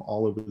people from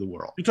all over the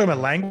world. You're talking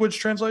about language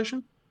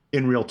translation?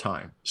 In real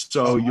time.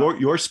 So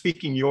you're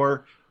speaking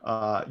your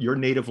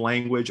native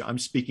language, I'm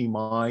speaking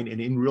mine, and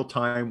in real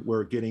time,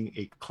 we're getting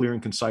a clear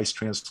and concise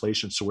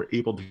translation so we're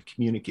able to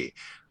communicate.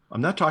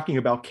 I'm not talking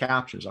about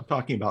captions. I'm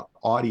talking about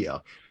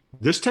audio.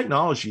 This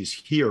technology is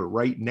here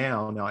right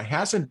now. Now, it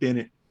hasn't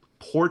been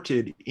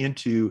ported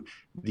into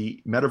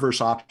the metaverse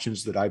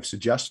options that I've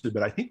suggested,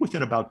 but I think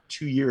within about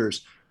 2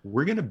 years,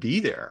 we're going to be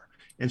there.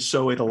 And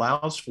so it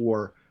allows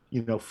for,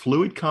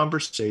 fluid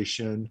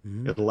conversation.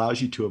 It allows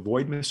you to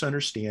avoid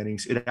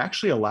misunderstandings. It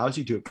actually allows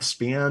you to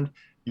expand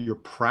your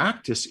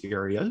practice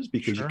areas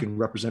because you can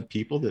represent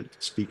people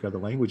that speak other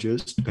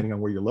languages, depending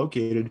on where you're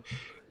located.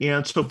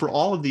 And so for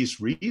all of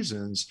these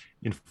reasons,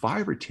 in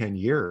 5 or 10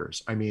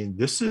 years, I mean,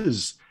 this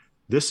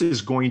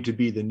is going to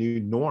be the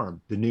new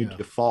norm, the new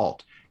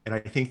default. And I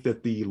think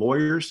that the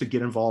lawyers that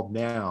get involved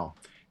now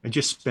and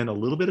just spend a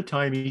little bit of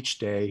time each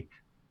day,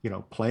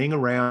 playing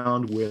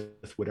around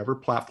with whatever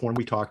platform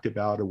we talked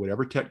about or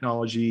whatever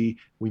technology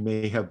we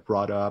may have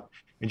brought up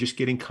and just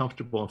getting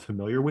comfortable and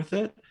familiar with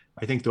it.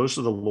 I think those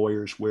are the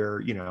lawyers where,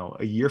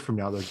 a year from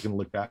now, they're going to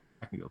look back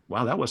and go,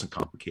 wow, that wasn't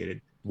complicated.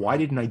 Why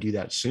didn't I do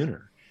that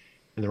sooner?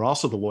 And they're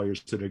also the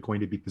lawyers that are going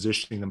to be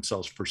positioning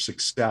themselves for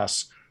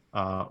success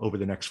over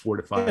the next 4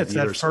 to 5 it's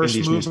years. that first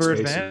in these new mover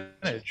spaces.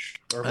 advantage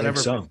or I whatever.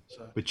 think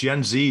so. But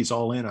Gen Z is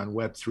all in on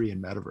Web3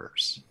 and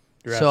Metaverse.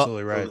 You're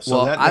absolutely right.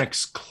 So that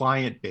next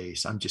client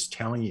base, I'm just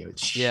telling you,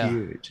 it's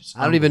huge. It's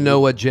I don't even know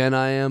what gen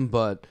I am,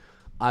 but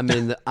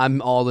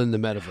I'm all in the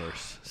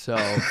metaverse. So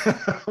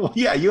well,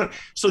 yeah.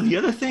 So the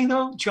other thing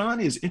though, John,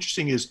 is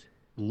interesting is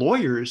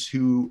lawyers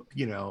who,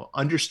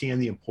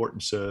 understand the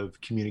importance of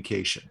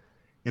communication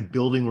and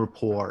building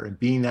rapport and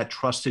being that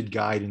trusted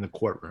guide in the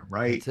courtroom,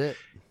 right? That's it.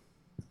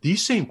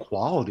 These same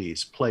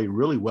qualities play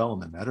really well in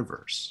the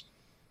metaverse.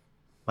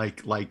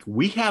 Like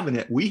we have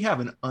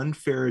an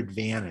unfair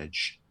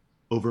advantage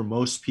over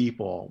most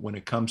people when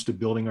it comes to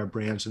building our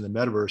brands in the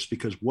metaverse,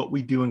 because what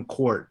we do in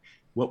court,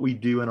 what we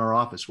do in our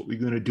office, what we're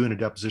going to do in a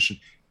deposition,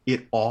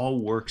 it all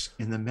works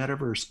in the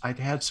metaverse. I've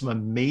had some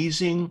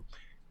amazing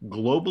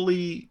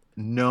globally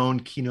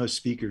known keynote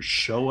speakers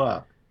show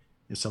up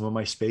in some of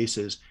my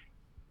spaces,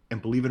 and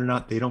believe it or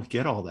not, they don't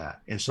get all that.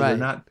 And so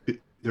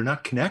they're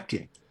not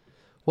connecting.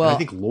 Well, and I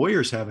think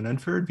lawyers have an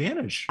unfair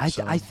advantage. I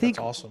think that's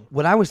awesome.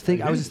 What I was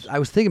thinking, I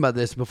was thinking about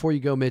this before you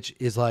go, Mitch,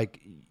 is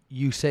like,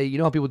 you say,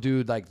 how people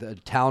do like the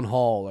town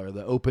hall or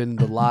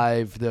the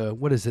live,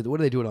 what is it? What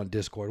are they doing on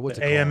Discord? What's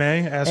it called? AMA?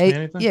 Ask me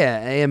anything? Yeah,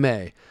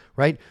 AMA,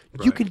 right?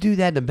 You can do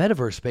that in a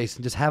metaverse space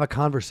and just have a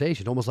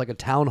conversation, almost like a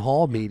town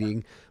hall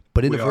meeting,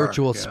 but in a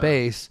virtual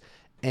space,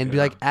 and be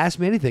like, ask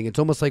me anything. It's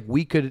almost like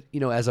we could,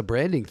 as a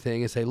branding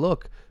thing, and say,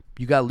 look,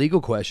 you got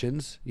legal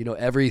questions,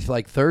 every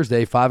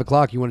Thursday,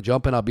 5:00, you want to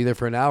jump in, I'll be there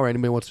for an hour.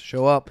 Anybody wants to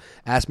show up,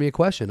 ask me a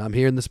question. I'm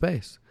here in the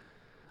space.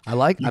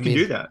 You can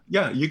do that.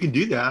 Yeah, you can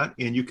do that,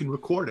 and you can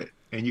record it,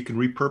 and you can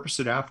repurpose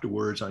it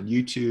afterwards on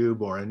YouTube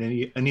or on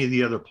any of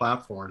the other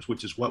platforms,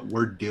 which is what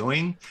we're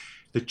doing.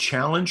 The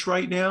challenge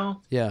right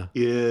now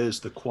is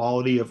the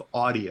quality of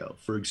audio.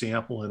 For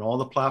example, in all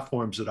the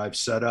platforms that I've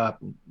set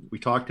up, we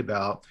talked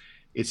about,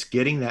 it's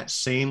getting that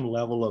same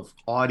level of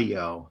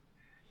audio,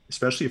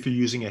 especially if you're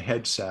using a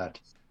headset.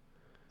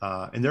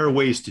 And there are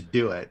ways to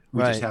do it.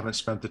 We just haven't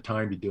spent the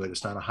time to do it.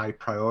 It's not a high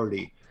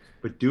priority.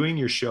 But doing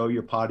your show,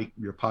 your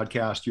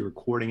podcast, your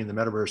recording in the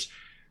metaverse,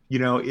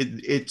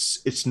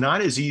 it's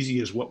not as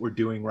easy as what we're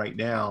doing right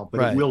now,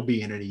 but it will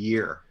be in a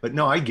year. But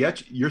no, I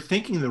get you. You're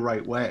thinking the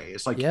right way.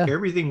 It's like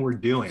everything we're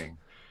doing,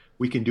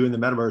 we can do in the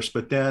metaverse.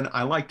 But then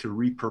I like to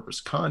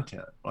repurpose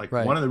content. Like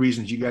one of the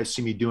reasons you guys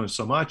see me doing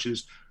so much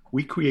is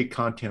we create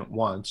content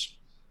once,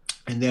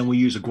 and then we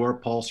use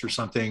Agorapulse or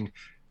something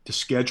to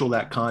schedule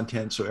that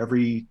content. So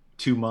every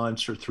 2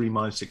 months or 3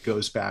 months, it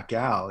goes back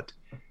out.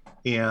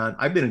 And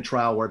I've been in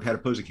trial where I've had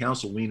opposing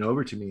counsel lean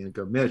over to me and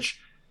go,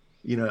 Mitch,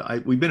 we've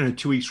been in a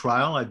 2-week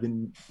trial. I've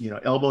been,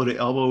 elbow to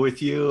elbow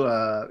with you,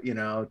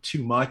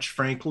 too much,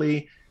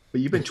 frankly, but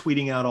you've been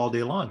tweeting out all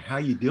day long. How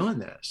are you doing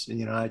this?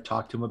 And, I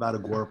talked to him about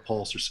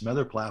Agorapulse or some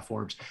other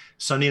platforms.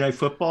 Sunday Night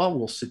Football,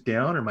 we'll sit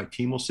down, or my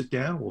team will sit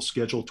down. We'll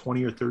schedule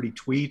 20 or 30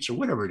 tweets or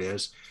whatever it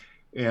is,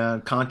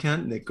 and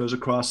content that goes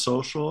across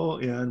social.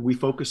 And we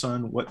focus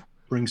on what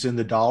brings in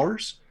the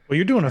dollars. Well,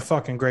 you're doing a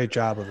fucking great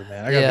job of it,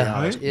 man. I gotta be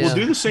honest. We'll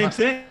do the same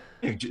thing.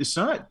 It's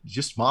not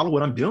just model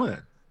what I'm doing.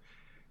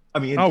 I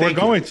mean, we're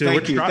going to.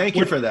 Thank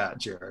you for that,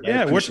 Jared.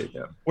 Yeah, I appreciate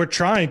that. We're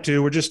trying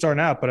to. We're just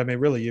starting out, but I mean,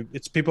 really,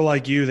 it's people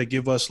like you that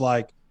give us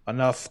like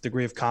enough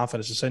degree of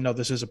confidence to say, no,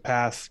 this is a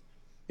path.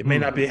 It may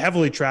not be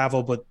heavily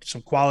traveled, but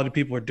some quality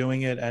people are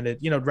doing it, and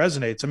it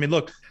resonates. I mean,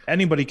 look,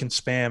 anybody can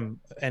spam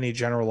any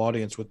general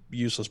audience with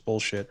useless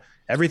bullshit.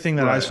 Everything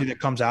that I see that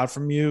comes out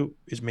from you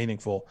is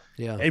meaningful.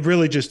 Yeah, it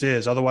really just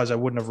is. Otherwise, I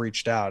wouldn't have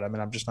reached out. I mean,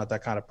 I'm just not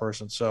that kind of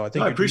person. So I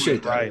think I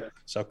appreciate that. Right.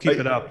 So keep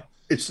it up.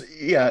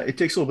 It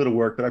takes a little bit of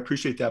work, but I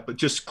appreciate that. But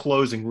just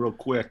closing real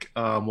quick,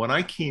 when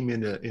I came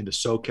into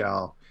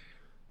SoCal,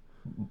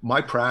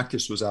 my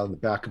practice was out in the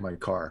back of my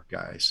car,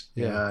 guys.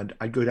 Yeah. And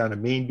I'd go down to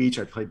Main Beach.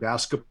 I'd play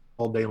basketball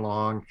all day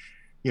long.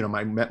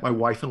 I met my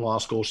wife in law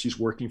school. She's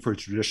working for a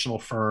traditional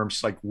firm.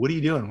 She's like, what are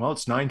you doing? Well,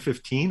 it's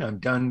 9:15. I'm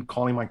done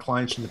calling my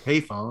clients from the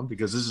payphone,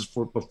 because this is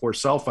before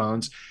cell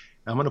phones.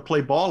 I'm going to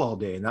play ball all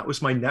day. And that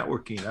was my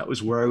networking. That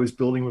was where I was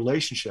building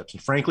relationships.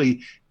 And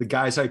frankly, the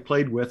guys I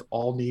played with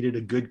all needed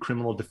a good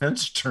criminal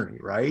defense attorney,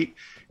 right?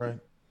 Right.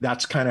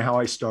 That's kind of how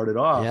I started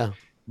off. Yeah.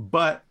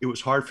 But it was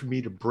hard for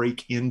me to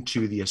break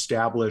into the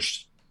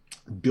established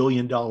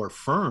billion-dollar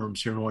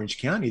firms here in Orange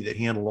County that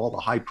handle all the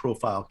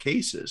high-profile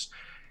cases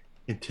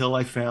until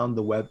I found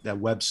that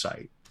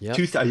website.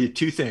 Yep. I did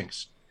two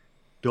things.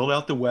 Build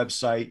out the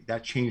website.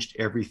 That changed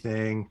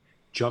everything.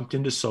 Jumped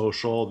into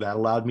social. That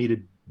allowed me to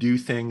do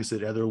things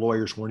that other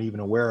lawyers weren't even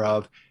aware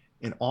of.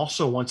 And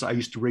also, once I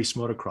used to race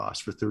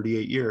motocross for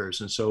 38 years.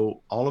 And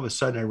so all of a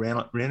sudden I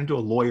ran into a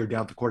lawyer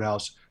down at the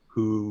courthouse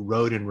who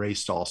rode and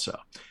raced also.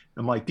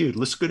 I'm like, dude,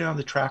 let's go down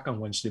the track on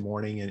Wednesday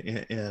morning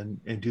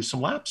and do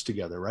some laps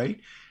together, right?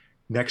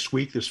 Next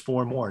week, there's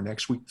 4 more.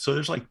 Next week, so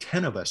there's like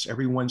 10 of us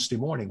every Wednesday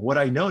morning. What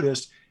I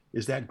noticed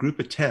is that group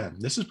of 10,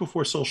 this is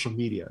before social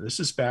media. This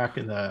is back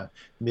in the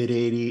late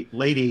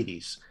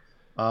 80s.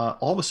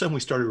 All of a sudden, we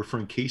started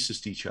referring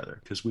cases to each other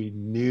because we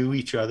knew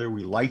each other.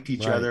 We liked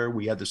each other.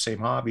 We had the same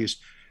hobbies.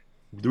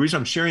 The reason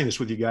I'm sharing this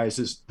with you guys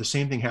is the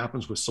same thing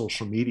happens with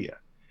social media.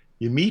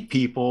 you meet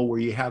people where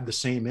you have the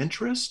same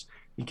interest.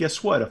 And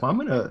guess what? If I'm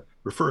going to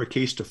refer a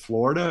case to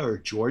Florida or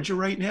Georgia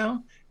right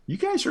now, you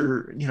guys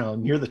are,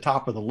 near the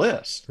top of the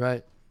list.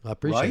 Right. I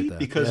appreciate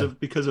that.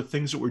 Because of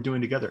things that we're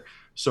doing together.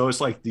 So it's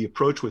like the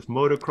approach with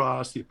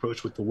motocross, the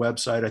approach with the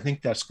website. I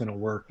think that's going to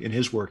work and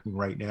is working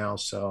right now.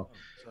 So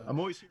I'm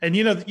always. And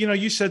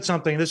you said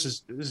something. This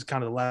is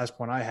kind of the last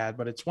point I had,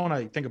 but it's one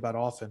I think about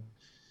often.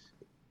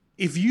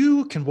 If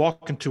you can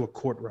walk into a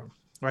courtroom,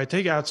 right?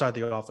 Take it outside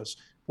the office,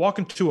 walk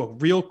into a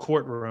real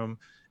courtroom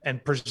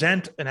and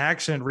present an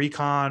accident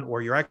recon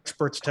or your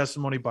expert's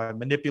testimony by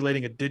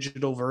manipulating a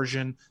digital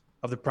version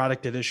of the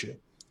product at issue.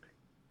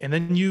 And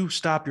then you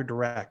stop your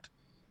direct.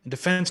 And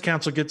defense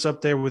counsel gets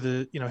up there with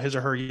his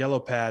or her yellow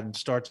pad and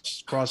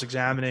starts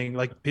cross-examining.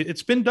 Like,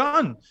 it's been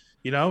done,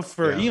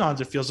 for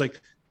eons. It feels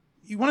like.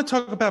 You want to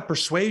talk about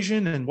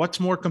persuasion and what's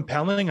more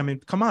compelling? I mean,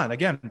 come on.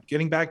 Again,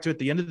 getting back to it, at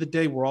the end of the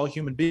day, we're all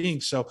human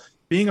beings. So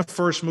being a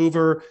first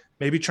mover,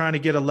 maybe trying to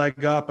get a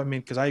leg up. I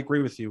mean, because I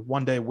agree with you,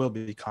 one day will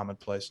be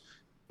commonplace.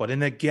 But in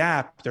that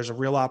gap, there's a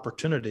real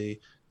opportunity.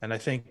 And I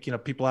think,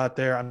 people out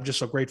there, I'm just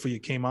so grateful you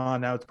came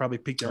on. Now it's probably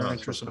piqued their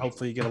interest, and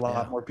hopefully you get a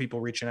lot more people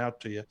reaching out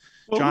to you.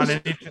 Well,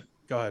 John,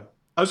 go ahead.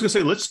 I was going to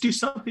say, let's do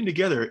something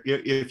together.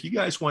 If you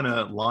guys want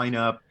to line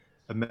up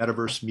a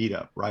Metaverse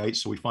meetup, right?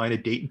 So we find a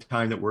date and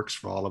time that works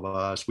for all of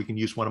us. We can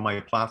use one of my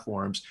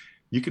platforms.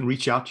 You can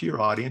reach out to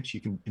your audience. You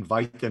can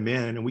invite them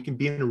in, and we can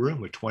be in a room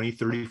with 20,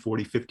 30,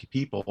 40, 50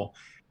 people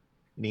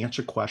and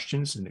answer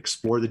questions and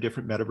explore the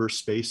different Metaverse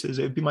spaces.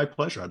 It'd be my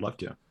pleasure. I'd love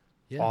to.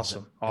 Yeah,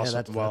 awesome.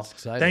 That's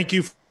exciting. Thank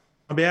you.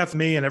 On behalf of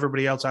me and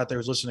everybody else out there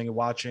who's listening and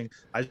watching,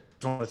 I just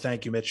want to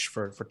thank you, Mitch,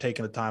 for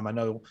taking the time. I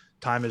know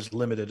time is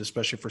limited,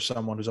 especially for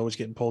someone who's always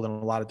getting pulled in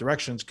a lot of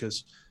directions,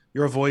 because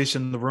you're a voice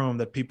in the room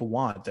that people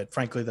want, that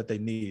frankly, that they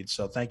need.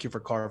 So thank you for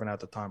carving out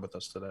the time with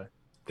us today.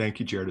 Thank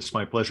you, Jared. It's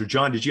my pleasure.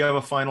 John, did you have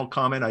a final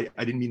comment? I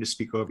didn't mean to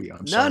speak over you.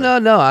 I'm sorry.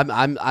 No.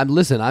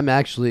 I'm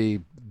actually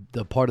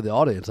the part of the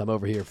audience. I'm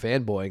over here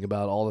fanboying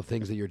about all the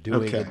things that you're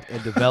doing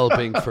and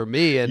developing for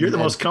me. And you're the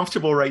most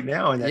comfortable right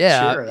now in that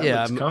chair.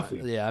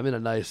 I'm in a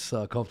nice,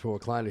 comfortable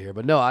recliner here.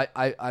 But no, I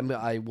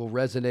will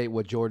resonate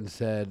what Jordan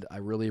said. I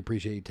really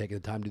appreciate you taking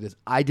the time to do this.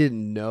 I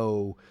didn't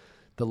know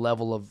the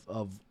level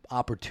of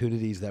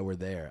opportunities that were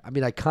there. I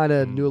mean, I kind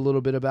of knew a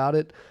little bit about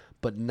it,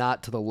 but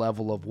not to the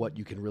level of what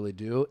you can really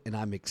do. And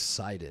I'm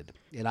excited.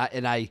 And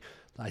I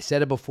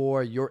said it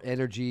before, your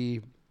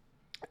energy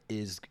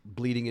is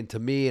bleeding into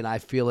me, and I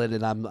feel it,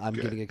 and I'm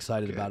getting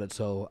excited about it.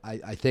 So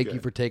I thank you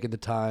for taking the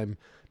time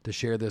to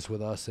share this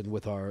with us and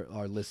with our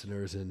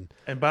listeners. And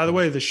by the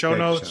way, the show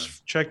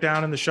notes, check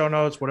down in the show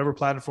notes, whatever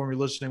platform you're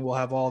listening, we'll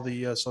have all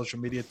the social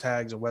media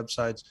tags and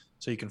websites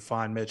so you can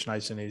find Mitch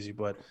nice and easy.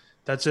 But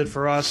that's it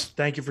for us.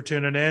 Thank you for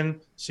tuning in.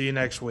 See you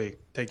next week.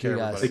 Take care,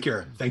 everybody. Take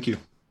care. Thank you.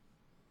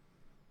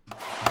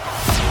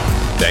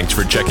 Thanks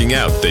for checking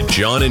out the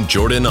John and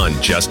Jordan on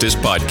Justice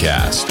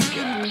podcast.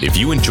 If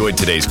you enjoyed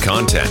today's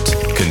content,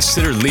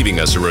 consider leaving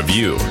us a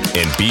review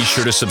and be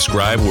sure to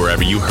subscribe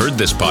wherever you heard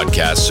this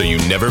podcast so you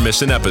never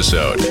miss an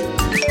episode.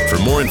 For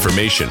more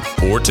information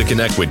or to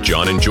connect with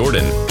John and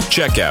Jordan,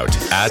 check out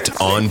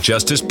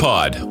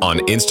 @OnJusticePod on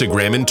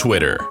Instagram and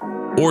Twitter.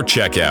 Or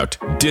check out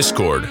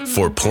Discord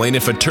for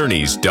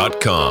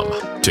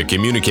plaintiffattorneys.com to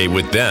communicate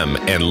with them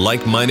and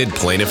like-minded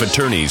plaintiff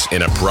attorneys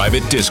in a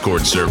private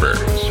Discord server.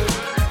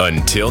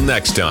 Until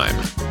next time,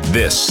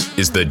 this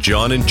is the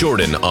John and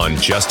Jordan on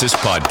Justice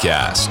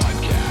podcast.